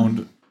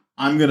ground,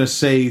 I'm going to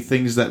say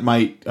things that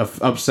might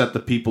upset the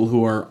people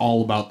who are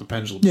all about the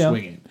pendulum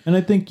swinging. And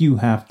I think you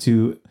have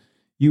to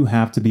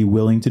be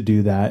willing to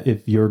do that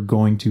if you're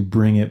going to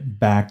bring it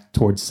back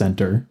towards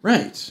center.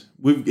 Right.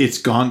 it's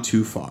gone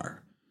too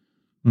far.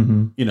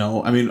 Mm-hmm. You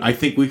know, I mean, I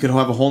think we could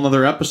have a whole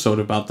nother episode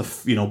about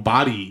the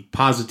body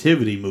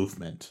positivity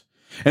movement.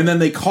 And then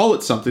they call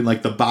it something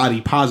like the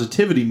body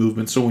positivity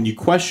movement. So when you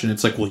question,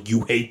 it's like, well,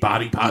 you hate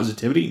body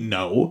positivity?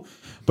 No.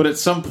 But at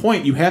some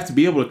point, you have to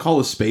be able to call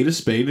a spade a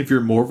spade. If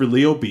you're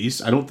morbidly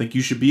obese, I don't think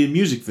you should be in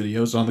music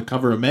videos on the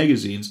cover of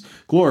magazines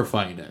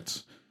glorifying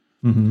it.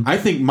 Mm-hmm. I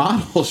think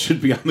models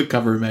should be on the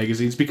cover of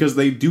magazines because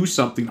they do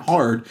something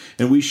hard,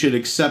 and we should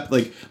accept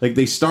like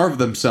they starve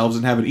themselves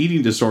and have an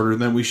eating disorder,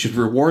 and then we should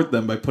reward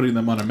them by putting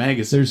them on a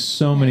magazine. There's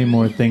so many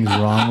more things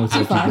wrong with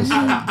what you just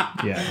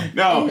said. Yeah.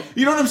 No,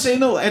 you know what I'm saying?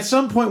 Though, at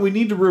some point, we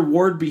need to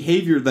reward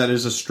behavior that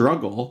is a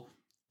struggle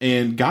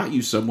and got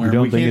you somewhere. You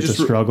don't we think can't it's just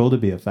a struggle to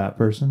be a fat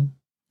person?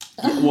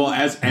 Well,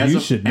 as You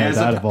a should know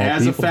that of all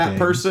as a people, fat Dave.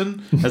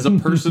 person, as a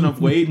person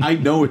of weight, I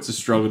know it's a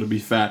struggle to be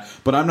fat,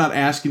 but I'm not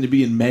asking to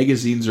be in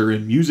magazines or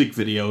in music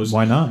videos.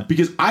 Why not?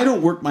 Because I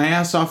don't work my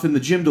ass off in the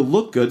gym to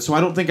look good, so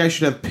I don't think I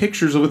should have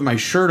pictures with my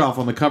shirt off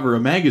on the cover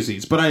of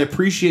magazines. But I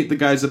appreciate the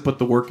guys that put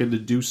the work in to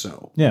do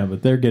so. Yeah,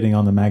 but they're getting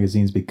on the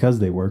magazines because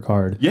they work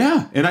hard.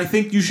 Yeah, and I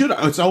think you should.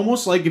 It's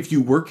almost like if you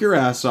work your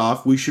ass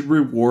off, we should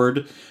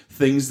reward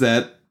things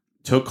that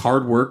took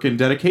hard work and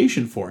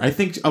dedication for. I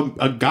think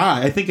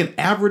an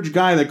average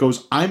guy that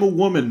goes, I'm a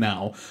woman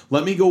now,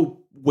 let me go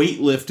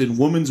weightlift in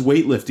women's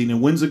weightlifting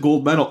and wins a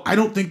gold medal, I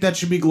don't think that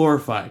should be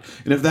glorified.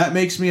 And if that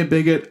makes me a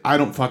bigot, I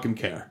don't fucking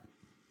care.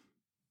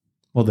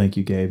 Well, thank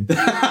you, Gabe.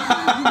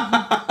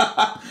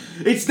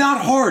 It's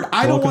not hard.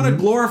 I don't Welcome. want to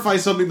glorify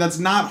something that's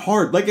not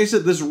hard. Like I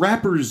said, this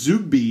rapper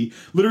Zugby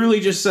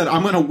literally just said,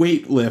 I'm going to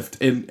weightlift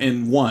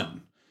and won.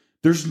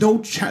 There's no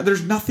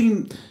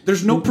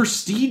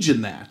prestige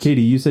in that.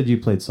 Katie, you said you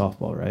played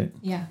softball, right?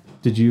 Yeah.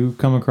 Did you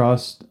come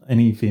across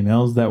any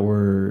females that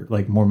were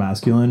like more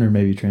masculine or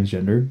maybe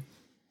transgender?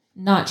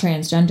 Not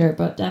transgender,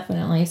 but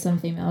definitely some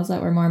females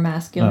that were more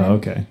masculine. Oh,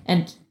 okay.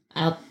 And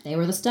they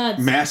were the studs.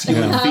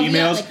 Masculine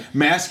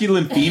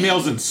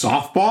females in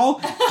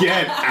softball?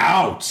 Get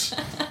out.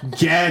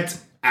 Get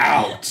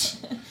out.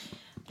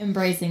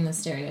 Embracing the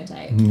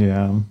stereotype.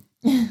 Yeah.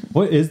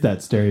 What is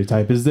that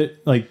stereotype? Is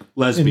it like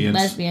Lesbians.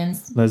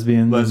 lesbians in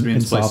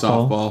play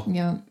softball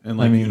Yeah. and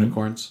like I mean,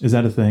 unicorns. Is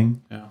that a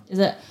thing? Yeah. Is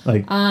it?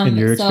 Like in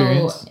your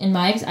experience? So in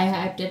my,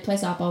 I did play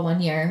softball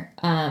 1 year.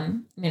 I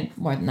mean,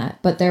 more than that,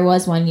 but there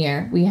was 1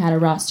 year we had a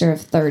roster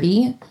of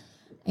 30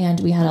 and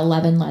we had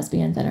 11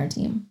 lesbians on our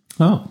team.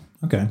 Oh,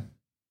 okay.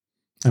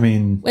 I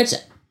mean, Which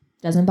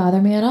doesn't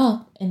bother me at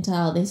all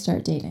until they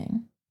start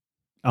dating.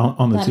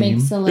 on the That team.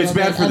 makes a little It's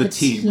bad bit for of the a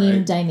team, team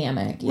right?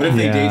 dynamic. What if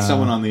they Yeah. date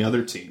someone on the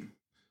other team?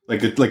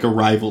 Like a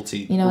rival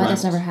team. You know what?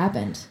 That's Rivals. never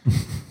happened.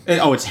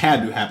 It's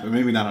had to happen.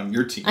 Maybe not on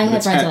your team. I but had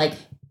it's friends that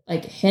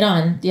like hit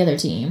on the other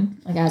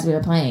team, like as we were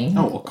playing.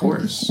 Oh, of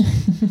course.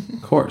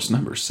 Of course,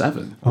 number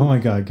 7. Oh my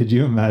god, could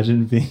you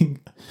imagine being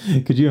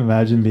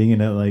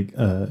in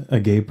a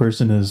gay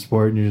person in a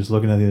sport and you're just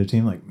looking at the other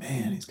team like,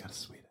 man, he's got a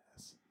sweet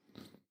ass.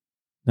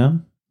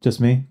 No?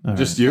 Just me? All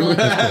Just right. you?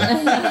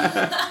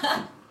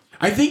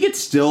 I think it's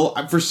still,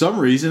 for some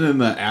reason, in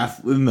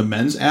the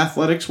men's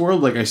athletics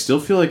world, like I still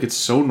feel like it's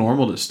so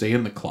normal to stay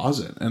in the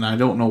closet, and I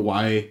don't know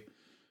why.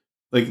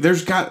 Like,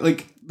 there's got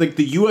like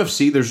the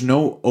UFC. There's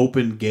no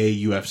open gay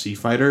UFC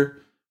fighter,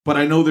 but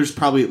I know there's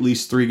probably at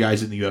least 3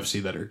 guys in the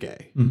UFC that are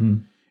gay, Mm-hmm.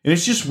 and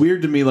it's just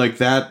weird to me. Like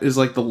that is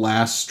like the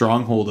last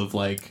stronghold of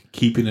like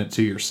keeping it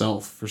to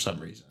yourself for some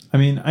reason. I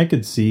mean, I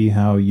could see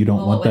how you don't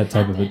Well, want what would that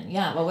type happen? of it.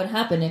 Yeah, what would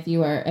happen if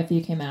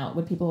you came out?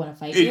 Would people want to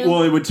fight you?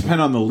 Well, it would depend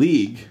on the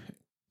league.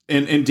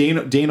 And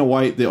Dana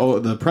White,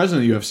 the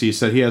president of the UFC,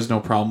 said he has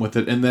no problem with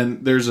it. And then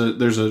there's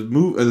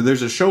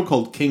a show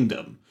called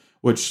Kingdom,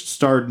 which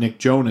starred Nick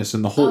Jonas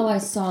and the whole. Oh, I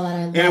saw that.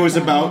 I loved and it was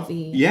that about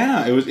movie.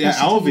 That's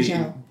Such a Alvy. good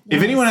show. If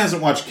Yes. anyone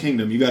hasn't watched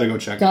Kingdom, you got to go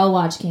check it. Go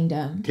watch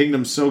Kingdom.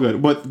 Kingdom's so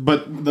good. But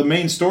the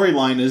main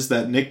storyline is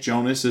that Nick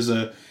Jonas is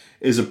a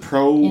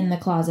pro In the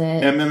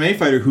closet. MMA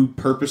fighter who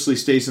purposely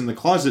stays in the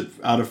closet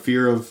out of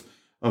fear of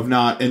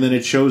not. And then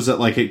it shows that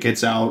like it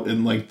gets out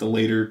in like the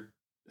later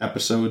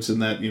episodes,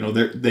 and that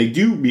they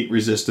do meet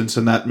resistance,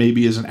 and that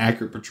maybe is an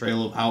accurate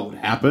portrayal of how it would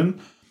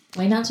happen.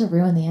 Why not to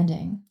ruin the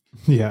ending?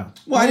 Yeah.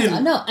 Well, I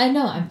didn't. No, I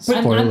know.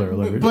 Spoiler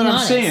alert. But I'm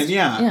honest. saying,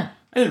 yeah, Yeah.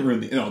 I didn't ruin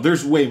the.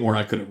 There's way more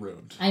I could have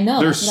ruined. I know.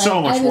 There's but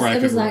so much more I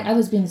could I ruin.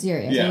 was being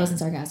serious. Yeah. I wasn't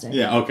sarcastic.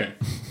 Yeah. Okay.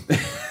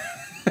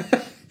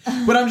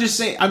 But I'm just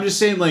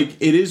saying, like,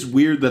 it is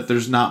weird that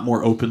there's not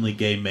more openly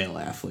gay male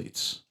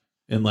athletes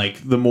in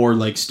like the more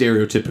like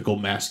stereotypical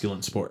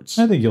masculine sports.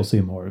 I think you'll see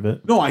more of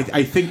it. No, I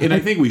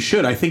think we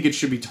should. I think it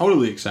should be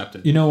totally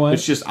accepted. You know what?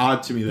 It's just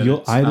odd to me that You'll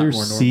it's not either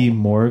more see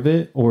normal. more of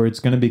it or it's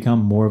going to become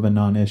more of a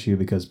non-issue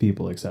because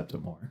people accept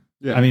it more.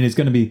 Yeah. I mean, it's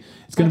going to be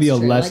That's a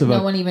true. less like, of no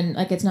a one even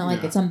like it's not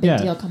like it's some big Yeah.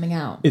 deal coming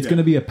out. it's Yeah. going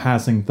to be a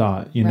passing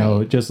thought, you know,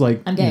 Right. just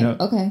like I'm gay. you know,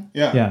 Okay.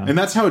 Yeah. Yeah. And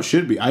that's how it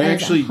should be. I That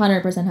is actually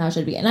 100% how it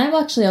should be. And I'm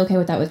actually okay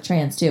with that with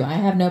trans too. I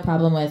have no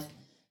problem with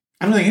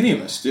I don't think any of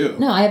us do.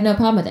 No, I have no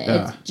problem with it.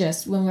 Yeah. It's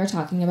just when we're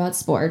talking about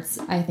sports,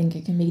 I think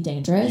it can be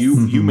dangerous.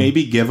 You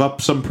maybe give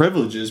up some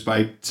privileges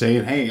by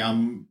saying, "Hey,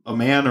 I'm a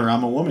man or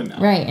I'm a woman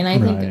now." Right, and I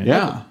think, Right.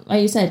 Yeah.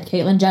 like you said,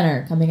 Caitlyn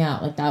Jenner coming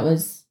out, like that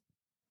was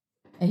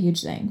a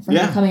huge thing. For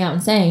Yeah. her coming out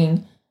and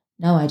saying,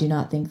 "No, I do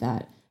not think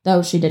that."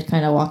 Though she did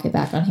kind of walk it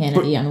back on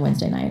Hannity on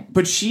Wednesday night.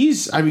 But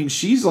she's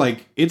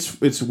like,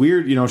 it's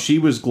weird, you know, she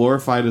was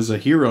glorified as a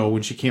hero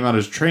when she came out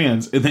as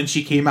trans, and then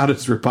she came out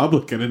as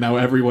Republican, and now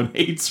everyone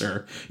hates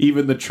her.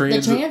 Even the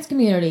trans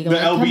Community, the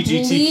like,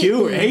 LGBTQ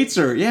completely- hates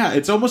her. Yeah,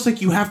 it's almost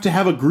like you have to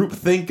have a group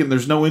think, and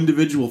there's no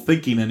individual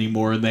thinking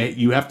anymore, and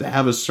you have to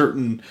have a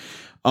certain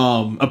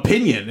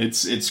opinion.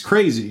 It's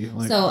crazy.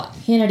 Like, So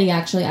Hannity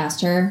actually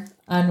asked her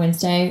on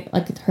Wednesday,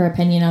 like her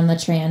opinion on the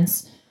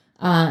trans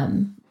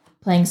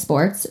playing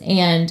sports,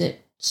 and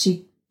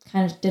she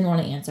kind of didn't want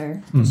to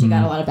answer. She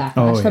got a lot of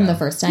backlash from the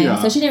first time.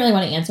 Yeah. So she didn't really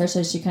want to answer,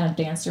 so she kind of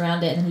danced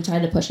around it, and then he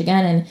tried to push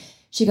again, and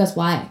she goes,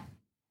 "Why?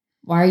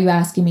 Why are you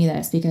asking me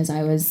this? Because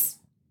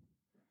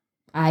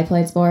I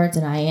played sports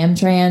and I am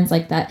trans."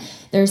 Like that.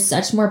 There's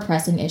such more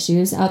pressing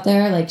issues out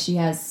there. Like she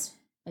has,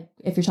 like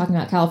if you're talking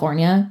about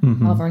California,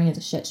 California is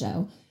a shit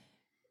show.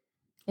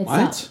 It's what?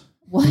 not-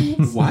 What?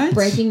 What?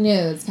 Breaking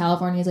news.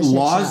 California is a shit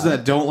Laws show.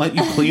 that don't let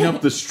you clean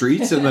up the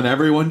streets, and then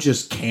everyone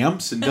just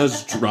camps and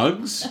does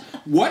drugs?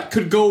 What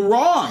could go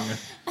wrong?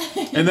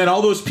 And then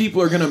all those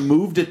people are going to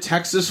move to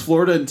Texas,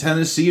 Florida, and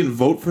Tennessee and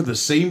vote for the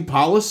same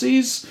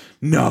policies?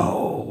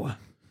 No.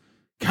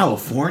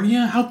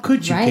 California? How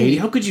could you, Right. Katie?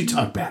 How could you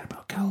talk bad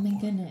about Oh my California?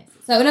 goodness.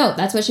 So no,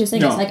 that's what she was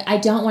saying. No. It's like, I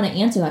don't want to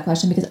answer that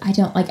question because I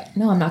don't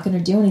I'm not going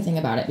to do anything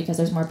about it because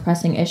there's more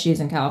pressing issues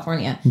in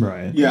California.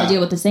 Right. Yeah. I deal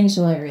with the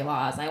sanctuary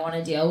laws. I want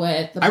to deal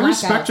with the I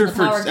respect blackouts, her the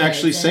for power grids,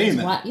 actually and saying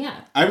that. Yeah.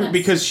 I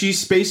because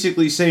she's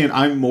basically saying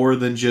I'm more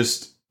than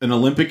just an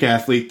Olympic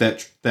athlete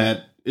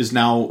that is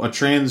now a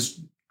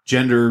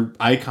transgender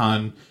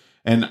icon,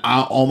 and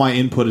all my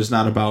input is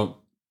not about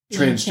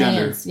Being transgender.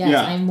 trans,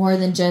 yes, I'm more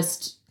than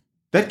just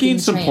that being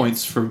gained some trans.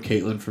 points from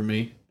Caitlyn for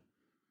me.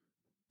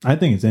 I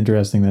think it's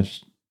interesting that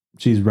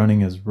she's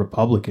running as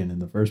Republican in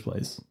the first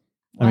place.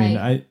 I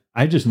mean,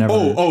 I just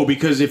never.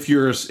 Because if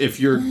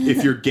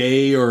you're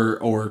gay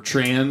or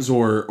trans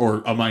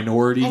or a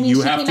minority, I mean,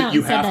 you she have came to out you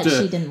and said have that to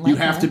she didn't you like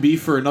have that. to be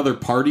for another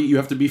party. You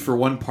have to be for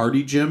one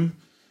party, Jim.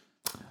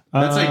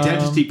 That's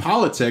identity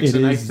politics, it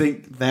and I is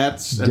think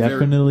that's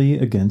definitely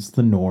against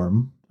the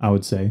norm, I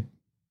would say.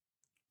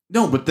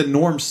 no, but the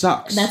norm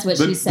sucks. That's what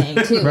she's saying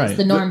too. is Right.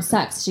 The norm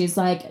sucks. She's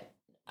like,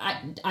 I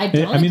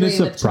don't I mean, it agree with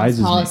Trump's surprises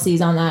me.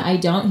 policies on that. I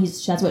don't.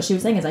 That's what she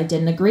was saying is I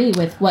didn't agree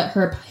with what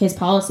his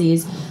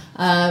policies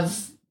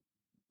of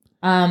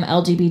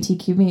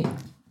LGBTQ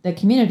the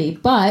community,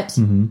 but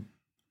Mm-hmm.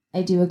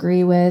 I do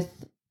agree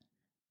with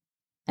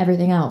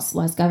everything else,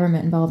 less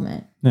government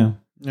involvement. Yeah.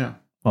 Yeah.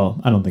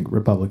 Well, I don't think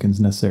Republicans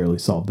necessarily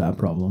solve that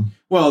problem.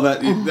 Well,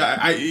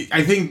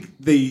 I think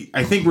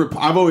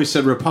I've always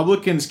said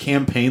Republicans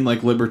campaign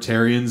like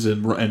libertarians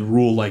and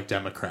rule like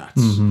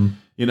Democrats. Mm-hmm.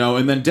 You know,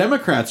 and then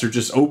Democrats are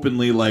just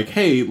openly like,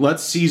 "Hey,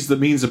 let's seize the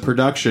means of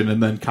production,"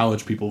 and then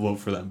college people vote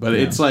for them. But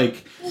it's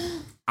like,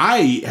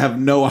 I have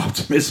no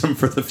optimism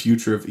for the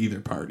future of either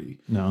party.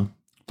 No.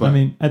 But- I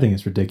mean, I think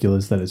it's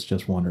ridiculous that it's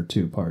just one or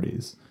two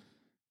parties.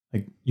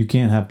 Like, you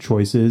can't have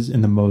choices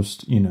in the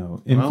most,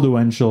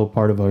 influential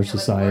part of our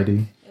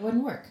society. It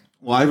wouldn't work.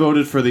 Well, I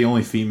voted for the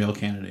only female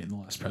candidate in the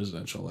last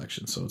presidential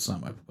election, so it's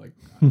not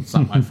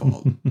my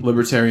fault.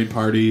 Libertarian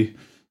Party,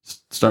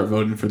 start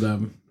voting for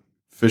them.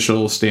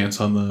 Official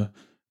stance on the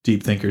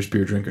Deep Thinkers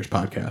Beer Drinkers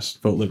podcast: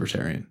 vote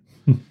Libertarian.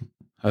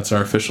 That's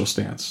our official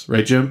stance,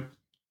 right, Jim?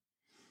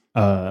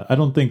 I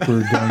don't think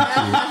we're going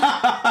to.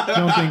 I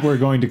don't think we're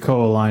going to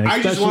co-align,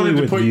 especially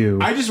with you.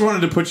 I just wanted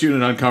to put you in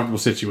an uncomfortable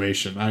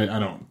situation. I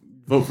don't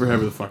vote for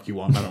whoever the fuck you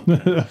want. I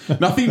don't care.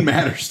 Nothing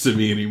matters to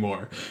me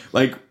anymore.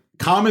 Like,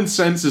 common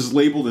sense is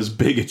labeled as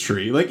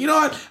bigotry. Like, you know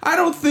what? I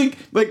don't think,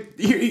 like,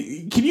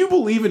 can you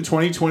believe in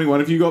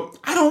 2021 if you go,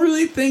 I don't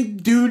really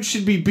think dudes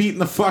should be beating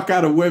the fuck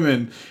out of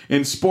women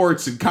in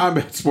sports and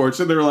combat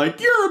sports. And they're like,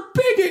 you're a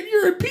bigot.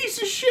 You're a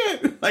piece of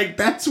shit. Like,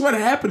 that's what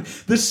happened.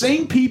 The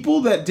same people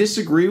that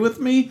disagree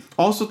with me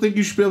also think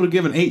you should be able to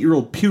give an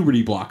 8-year-old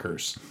puberty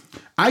blockers.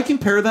 I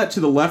compare that to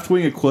the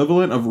left-wing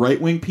equivalent of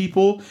right-wing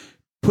people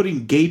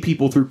putting gay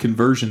people through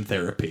conversion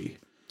therapy.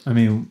 I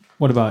mean,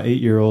 what about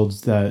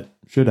 8-year-olds that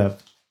should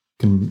have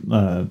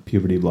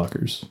puberty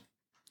blockers?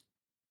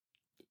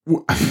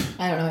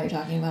 I don't know what you're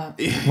talking about.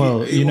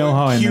 Well, you know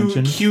how I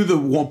mentioned. Cue the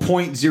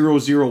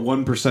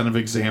 0.001% of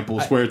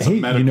examples where it's a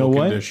medical you know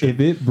condition.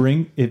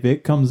 what? If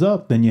it comes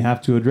up, then you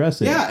have to address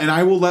it. Yeah, and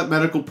I will let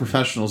medical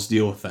professionals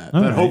deal with that.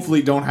 All That right.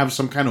 hopefully don't have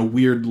some kind of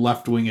weird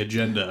left-wing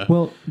agenda.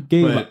 Well,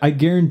 Gabe, But- I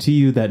guarantee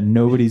you that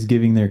nobody's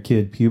giving their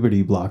kid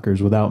puberty blockers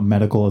without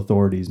medical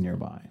authorities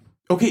nearby.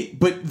 Okay,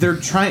 but they're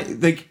trying,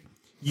 like,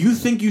 you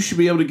think you should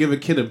be able to give a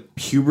kid a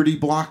puberty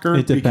blocker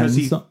It depends.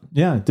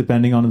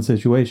 Depending on the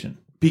situation,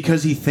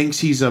 because he thinks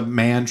he's a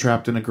man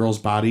trapped in a girl's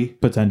body?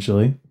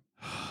 potentially.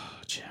 Oh,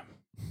 Jim.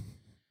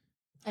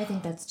 I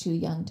think that's too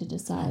young to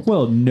decide.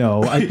 Well,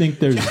 no, I think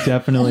there's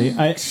definitely.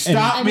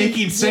 Stop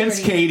making sense,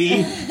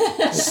 Katie.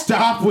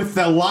 Stop with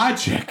the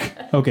logic.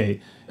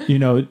 Okay,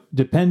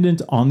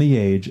 dependent on the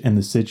age and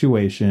the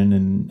situation,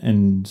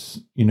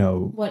 and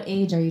What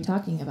age are you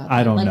talking about?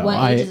 I don't like, know.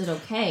 What age is it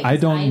okay? I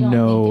don't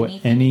know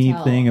think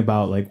anything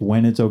about like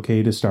when it's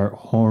okay to start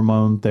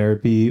hormone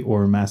therapy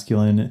or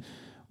masculine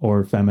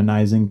or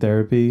feminizing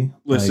therapy.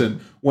 Listen,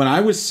 when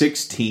I was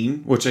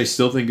 16, which I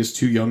still think is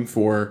too young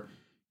for,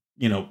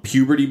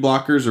 puberty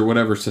blockers or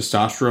whatever,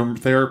 testosterone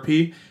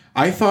therapy,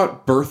 I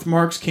thought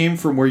birthmarks came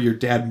from where your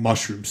dad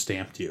mushroom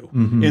stamped you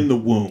in the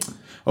womb.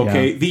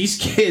 Okay, these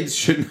kids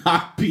should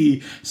not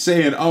be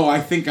saying, "Oh, I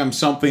think I'm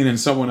something in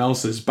someone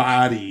else's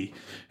body,"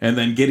 and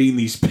then getting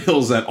these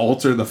pills that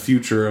alter the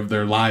future of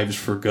their lives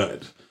for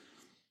good.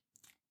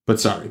 But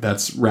sorry,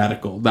 that's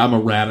radical. I'm a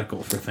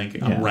radical for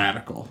thinking. I'm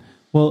radical.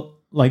 Well,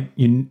 like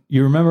you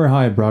remember how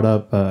I brought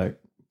up what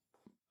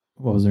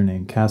was her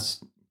name?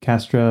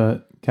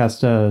 Casta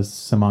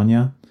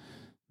Semenya,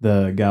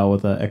 the gal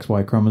with the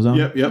XY chromosome.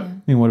 Yep.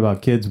 I mean, what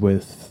about kids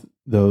with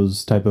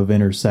those type of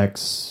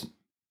intersex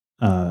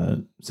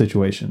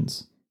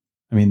situations?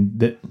 I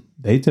mean,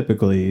 they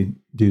typically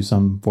do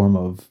some form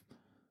of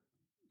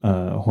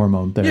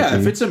hormone therapy. Yeah,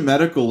 if it's a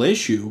medical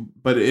issue,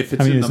 but if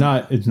it's it's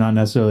not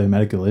necessarily a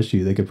medical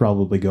issue. They could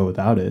probably go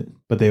without it,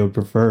 but they would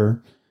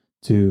prefer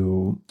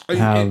to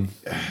have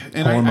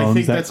I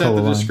think that's at the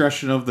co-align.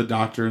 discretion of the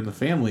doctor and the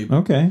family.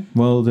 Okay,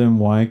 well then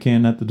why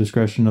can't at the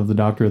discretion of the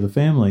doctor or the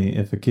family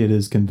if a kid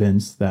is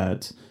convinced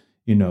that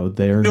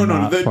they're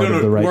not part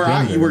of the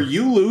right gender? Where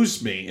you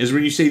lose me is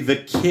when you say the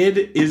kid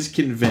is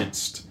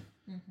convinced.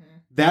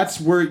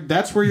 That's where you're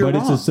But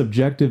wrong. it's a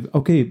subjective.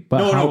 Okay,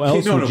 but how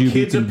else would you be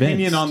kids' convinced?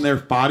 opinion on their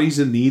bodies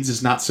and needs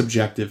is not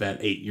subjective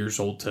at 8 years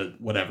old to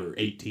whatever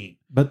 18.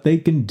 But they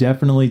can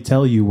definitely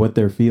tell you what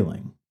they're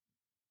feeling.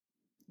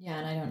 Yeah,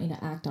 and I don't need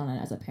to act on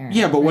it as a parent.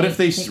 Yeah, but what if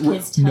they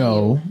kids tell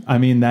No, you? I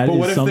mean that But is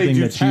what if they something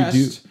do that you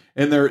do. test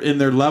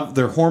and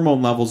their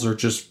hormone levels are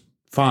just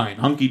fine,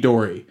 hunky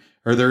dory,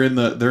 or they're in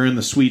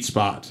the sweet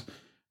spot,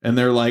 and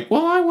they're like,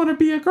 well, I want to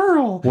be a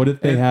girl. What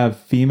if they have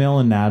female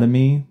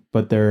anatomy,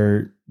 but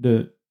they're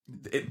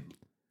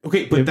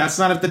Okay, but that's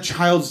not at the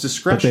child's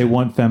discretion. but they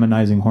want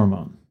feminizing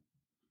hormone.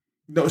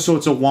 No, so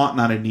it's a want,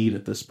 not a need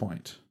at this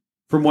point,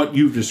 from what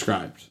you've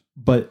described.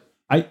 But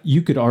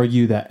you could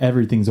argue that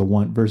everything's a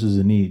want versus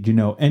a need.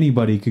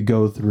 Anybody could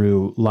go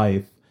through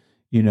life,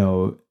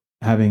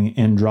 having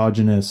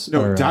androgynous.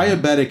 No, or,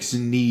 diabetics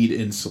need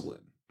insulin,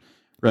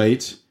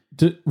 right?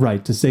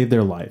 to save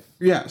their life.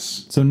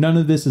 Yes. So none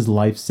of this is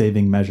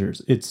life-saving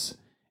measures. It's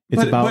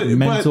about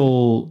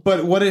mental.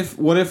 But what if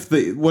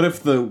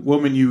the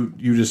woman you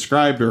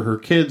described or her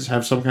kids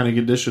have some kind of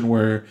condition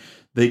where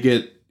they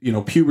get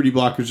puberty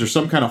blockers or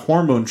some kind of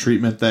hormone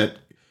treatment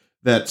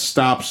that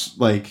stops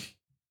like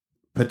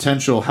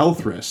potential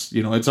health risks.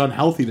 It's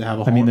unhealthy to have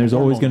a. I mean, there's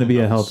always going to be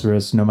a hormone health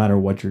risk no matter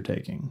what you're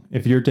taking.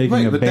 If you're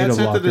taking a but beta that's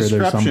at the blocker, there's some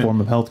discretion. form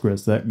of health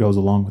risk that goes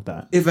along with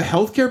that. If a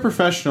healthcare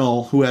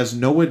professional who has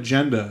no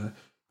agenda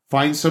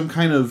finds some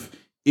kind of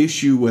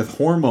issue with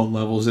hormone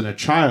levels in a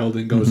child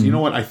and goes, you know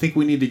what, I think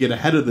we need to get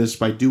ahead of this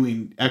by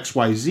doing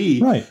XYZ.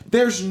 Right.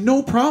 There's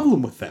no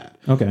problem with that.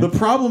 Okay. The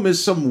problem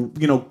is some,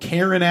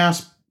 Karen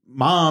ass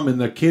mom and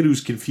the kid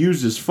who's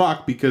confused as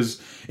fuck, because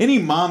any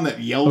mom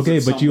that yells Okay,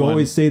 at but you someone-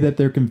 always say that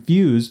they're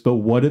confused, but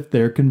what if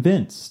they're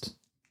convinced?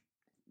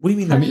 What do you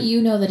mean? How do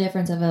you know the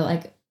difference of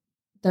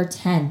they're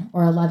 10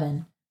 or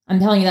 11? I'm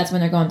telling you, that's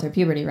when they're going through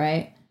puberty,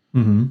 right?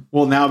 Mm-hmm.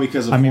 Well, now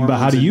because of but how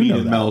hormones do and you meat know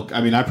and that? milk.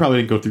 I mean, I probably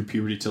didn't go through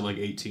puberty till like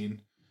 18.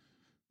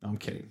 No, I'm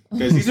kidding,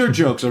 guys. These are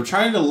jokes. I'm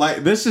trying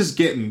to this is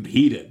getting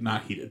heated,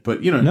 not heated,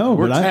 but No,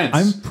 we're but tense.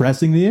 I'm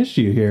pressing the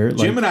issue here.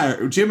 Jim and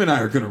I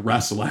are going to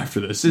wrestle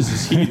after this. This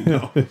is heated.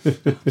 No, I'm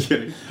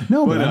kidding.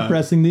 No, but But, I'm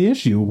pressing the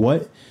issue.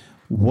 What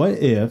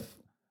if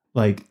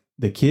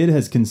the kid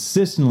has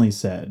consistently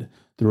said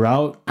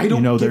throughout I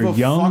don't give their a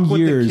young fuck what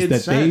years the kid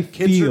that said. they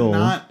Kids feel are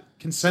not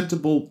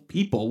consentable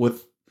people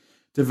with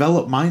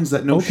developed minds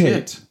that know Okay.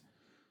 shit.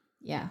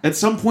 Yeah. At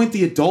some point,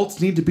 the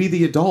adults need to be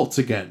the adults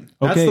again.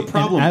 That's Okay, the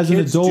problem. and as an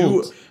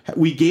adult-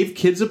 we gave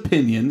kids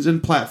opinions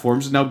and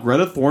platforms, and now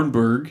Greta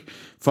Thunberg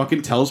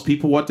fucking tells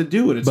people what to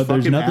do, and it's But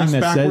there's fucking nothing ass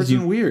that backwards says you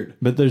and weird.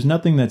 But there's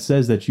nothing that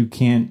says that you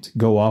can't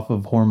go off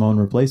of hormone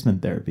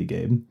replacement therapy,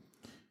 Gabe.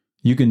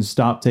 You can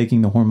stop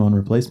taking the hormone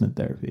replacement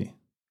therapy.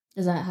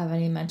 Does that have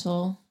any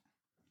mental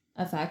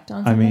effect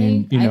on I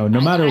somebody? mean,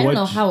 no matter I what don't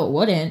know how it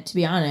wouldn't, to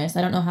be honest.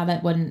 I don't know how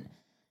that wouldn't.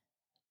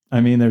 I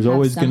mean, there's have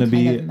always some going to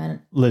kind be. of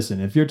Listen,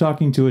 if you're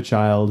talking to a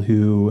child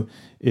who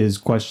is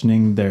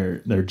questioning their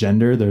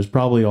gender, there's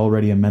probably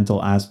already a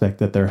mental aspect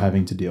that they're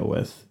having to deal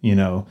with.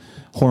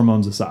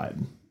 Hormones aside.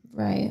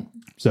 Right.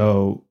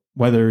 So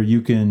whether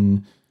you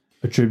can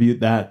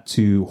attribute that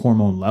to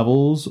hormone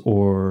levels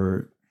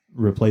or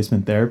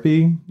replacement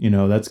therapy,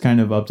 that's kind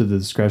of up to the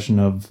discretion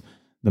of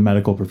the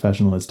medical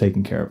professional that's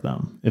taking care of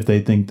them. If they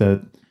think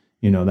that,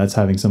 that's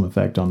having some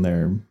effect on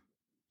their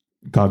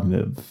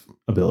cognitive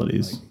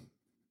abilities.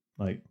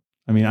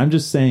 I mean, I'm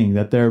just saying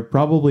that there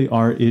probably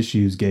are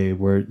issues, Gabe,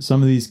 where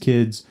some of these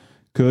kids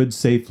could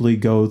safely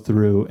go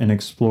through and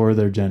explore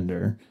their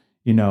gender,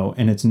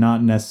 and it's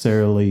not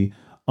necessarily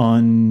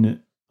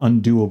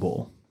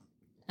undoable.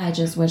 I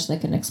just wish they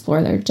could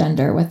explore their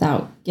gender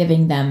without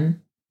giving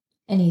them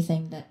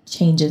anything that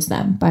changes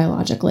them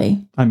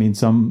biologically. I mean,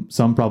 some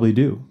probably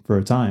do for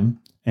a time.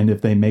 And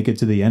if they make it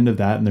to the end of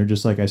that and they're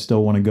just like, I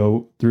still want to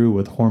go through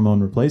with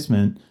hormone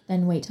replacement.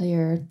 Then wait till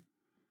you're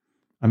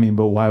I mean,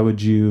 but why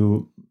would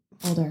you?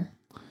 older.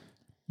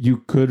 You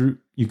could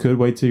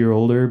wait till you're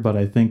older, but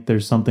I think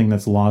there's something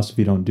that's lost if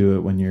you don't do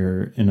it when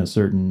you're in a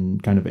certain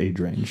kind of age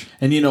range.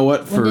 And you know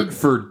what?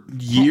 For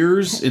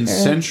years and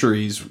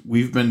centuries,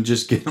 we've been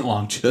just getting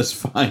along just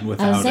fine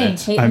without it. I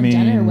was saying, Caitlyn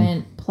Jenner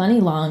went plenty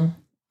long,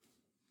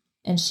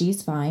 and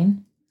she's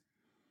fine.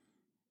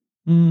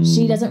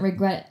 She doesn't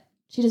regret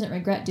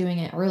doing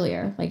it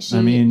earlier. Like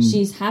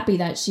she's happy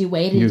that she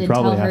waited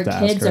until her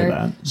kids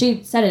are.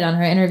 She said it on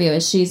her interview.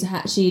 Is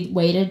she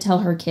waited till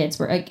her kids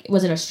were like?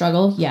 Was it a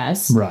struggle?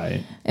 Yes,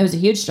 right. It was a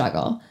huge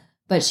struggle,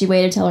 but she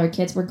waited till her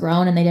kids were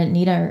grown and they didn't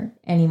need her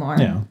anymore.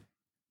 Yeah,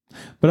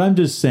 but I'm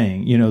just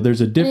saying,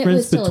 there's a difference it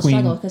was still between. A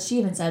struggle because she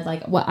even said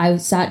like, "What I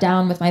sat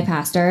down with my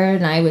pastor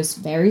and I was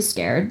very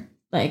scared.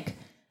 Like,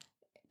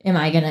 am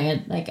I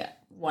gonna like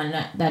when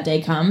that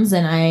day comes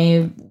and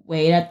I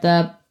wait at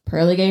the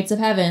pearly gates of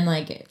heaven,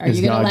 like, are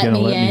you gonna let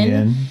me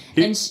in?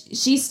 And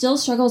she still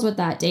struggles with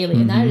that daily,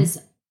 and that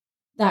is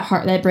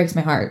that breaks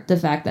my heart. The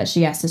fact that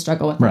she has to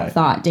struggle with that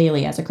thought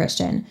daily as a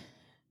Christian,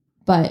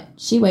 but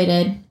she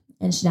waited,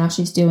 and now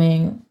she's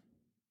doing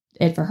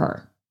it for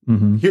her.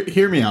 Mm-hmm.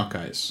 Hear me out,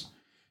 guys.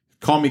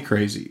 Call me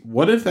crazy.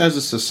 What if, as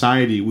a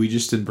society, we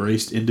just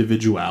embraced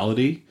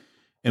individuality,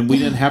 and we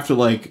didn't have to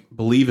like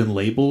believe in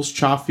labels,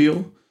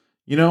 Chafiel?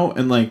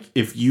 And like,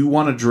 if you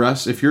want to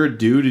dress, if you're a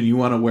dude and you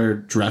want to wear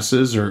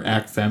dresses or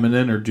act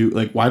feminine or do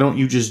like, why don't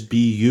you just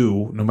be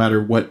you no matter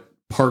what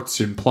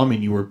parts in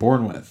plumbing you were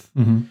born with?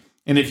 Mm-hmm.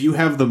 And if you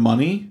have the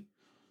money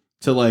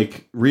to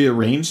like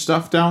rearrange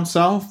stuff down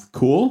south,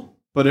 cool.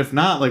 But if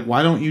not, like,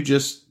 why don't you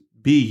just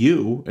be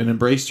you and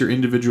embrace your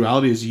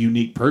individuality as a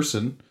unique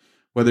person?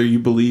 Whether you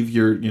believe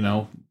you're,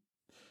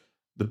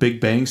 the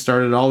Big Bang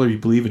started it all, or you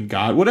believe in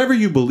God, whatever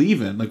you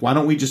believe in, like, why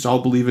don't we just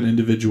all believe in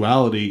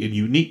individuality and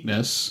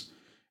uniqueness?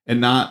 And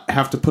not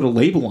have to put a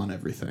label on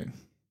everything.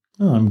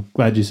 Oh, I'm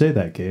glad you say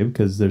that, Gabe,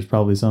 because there's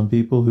probably some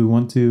people who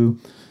want to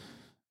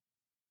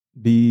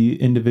be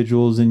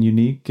individuals and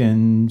unique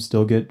and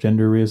still get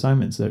gender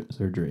reassignment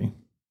surgery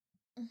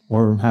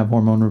or have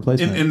hormone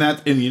replacement.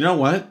 And you know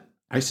what?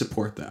 I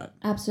support that.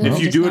 Absolutely.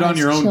 If you do it on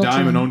your own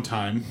dime and own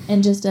time.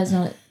 And just as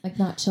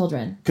not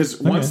children.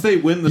 Because once they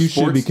win the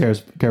sports... You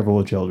should be careful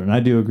with children. I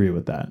do agree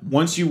with that.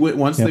 Once they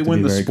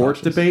win the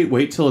sports debate,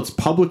 wait till it's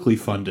publicly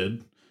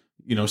funded.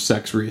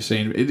 Sex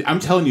reassignment. I'm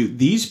telling you,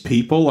 these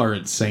people are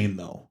insane,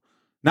 though.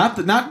 Not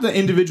the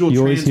individual.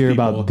 You trans always hear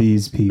people. about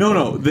these people.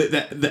 No.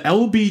 The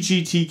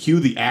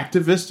LGBTQ, the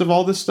activists of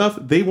all this stuff,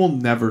 they will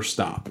never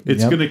stop.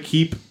 It's going to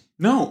keep.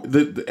 No,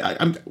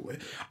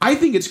 I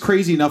think it's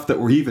crazy enough that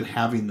we're even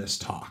having this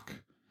talk.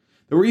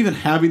 That we're even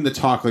having the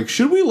talk. Like,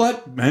 should we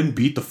let men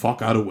beat the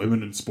fuck out of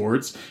women in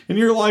sports? And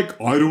you're like,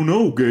 I don't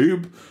know,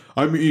 Gabe.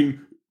 I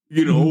mean.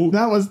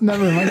 That was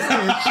never my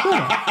stance.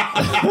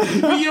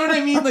 You know what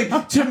I mean?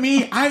 Like, to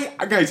me, I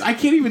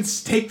can't even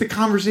take the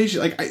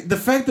conversation. Like, the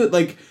fact that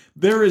like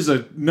there is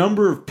a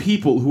number of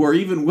people who are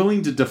even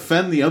willing to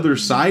defend the other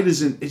side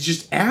it's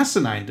just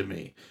asinine to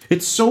me.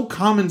 It's so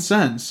common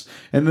sense.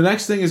 And the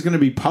next thing is going to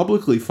be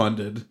publicly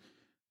funded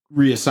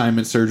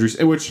reassignment surgeries,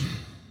 in which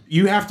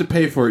you have to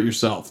pay for it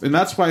yourself. And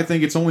that's why I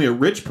think it's only a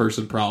rich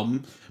person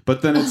problem.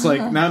 But then it's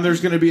like, now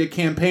there's going to be a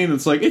campaign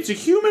that's like, it's a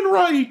human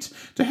right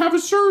to have a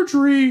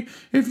surgery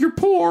if you're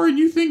poor and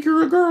you think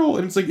you're a girl.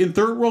 And it's like, in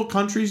third world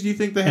countries, do you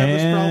think they have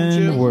this problem,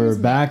 Jim? And we're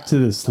back to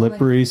the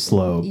slippery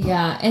slope.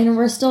 Yeah, and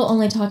we're still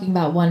only talking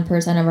about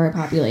 1% of our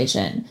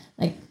population.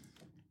 Like,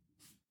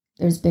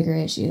 there's bigger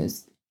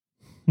issues.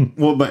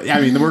 Well, but I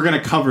mean, we're going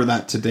to cover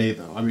that today,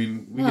 though. I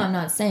mean, I'm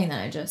not saying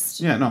that. I just...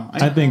 Yeah, no.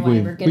 I think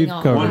we've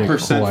covered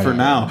 1% for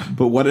now.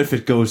 But what if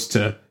it goes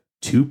to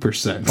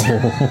 2%?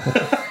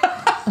 Oh.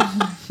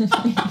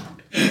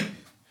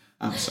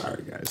 I'm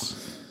sorry,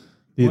 guys.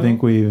 Do you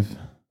think we've...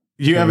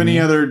 Do you have any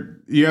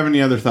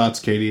other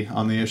thoughts, Katie,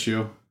 on the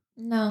issue?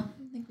 No,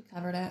 I think we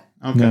covered it.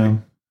 Okay.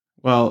 No.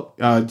 Well,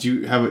 do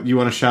you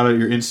want to shout out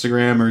your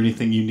Instagram or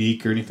anything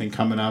unique or anything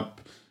coming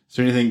up? Is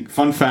there anything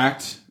fun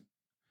fact?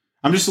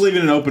 I'm just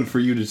leaving it open for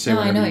you to say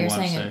whatever you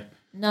want to say.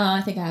 No,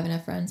 I think I have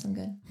enough friends. I'm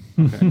good.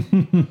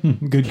 Okay.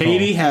 Good.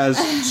 Katie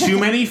has too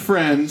many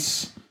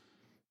friends.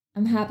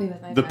 I'm happy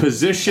with my. The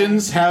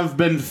positions have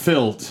been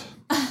filled.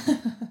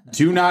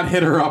 Do not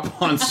hit her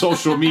up on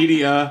social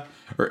media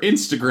or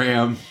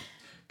Instagram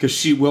because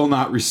she will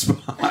not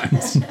respond.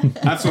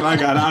 That's what I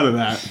got out of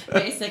that.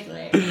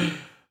 Basically.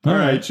 All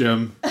right,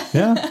 Jim.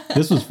 Yeah,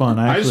 this was fun.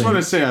 I just want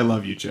to say I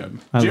love you,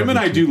 Jim. Jim and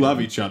I do love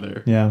each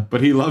other. Yeah.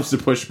 But he loves to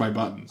push my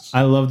buttons.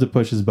 I love to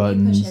push his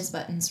buttons. You push his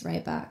buttons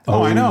right back.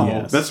 Oh, I know.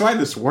 Yes. That's why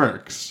this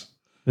works.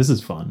 This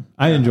is fun.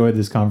 I enjoyed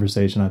this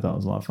conversation. I thought it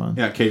was a lot of fun.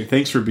 Yeah, Katie,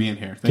 thanks for being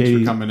here. Thanks Katie,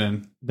 for coming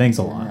in. Thanks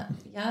a lot.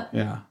 Yep.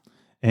 Yeah.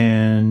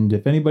 And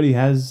if anybody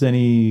has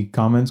any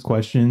comments,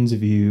 questions,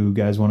 if you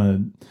guys want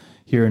to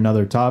hear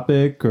another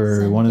topic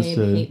or Send want us Gabe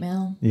to, hate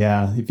mail.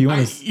 yeah, if you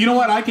want to, You know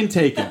what? I can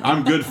take it.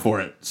 I'm good for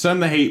it.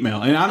 Send the hate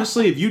mail. And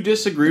honestly, if you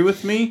disagree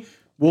with me,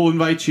 we'll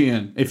invite you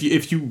in.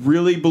 If you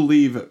really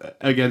believe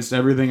against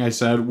everything I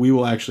said, we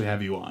will actually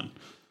have you on.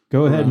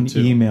 go ahead and 2.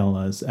 email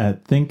us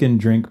at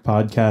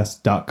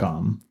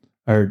thinkanddrinkpodcast.com.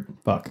 Or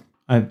fuck,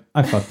 I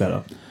fucked that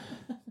up.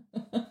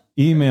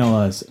 Email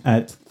us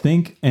at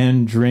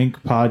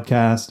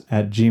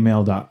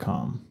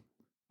thinkanddrinkpodcast@gmail.com.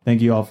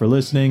 Thank you all for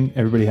listening.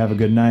 Everybody have a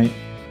good night.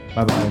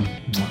 Bye-bye.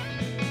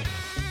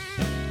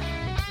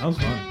 That was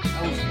fun.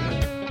 That was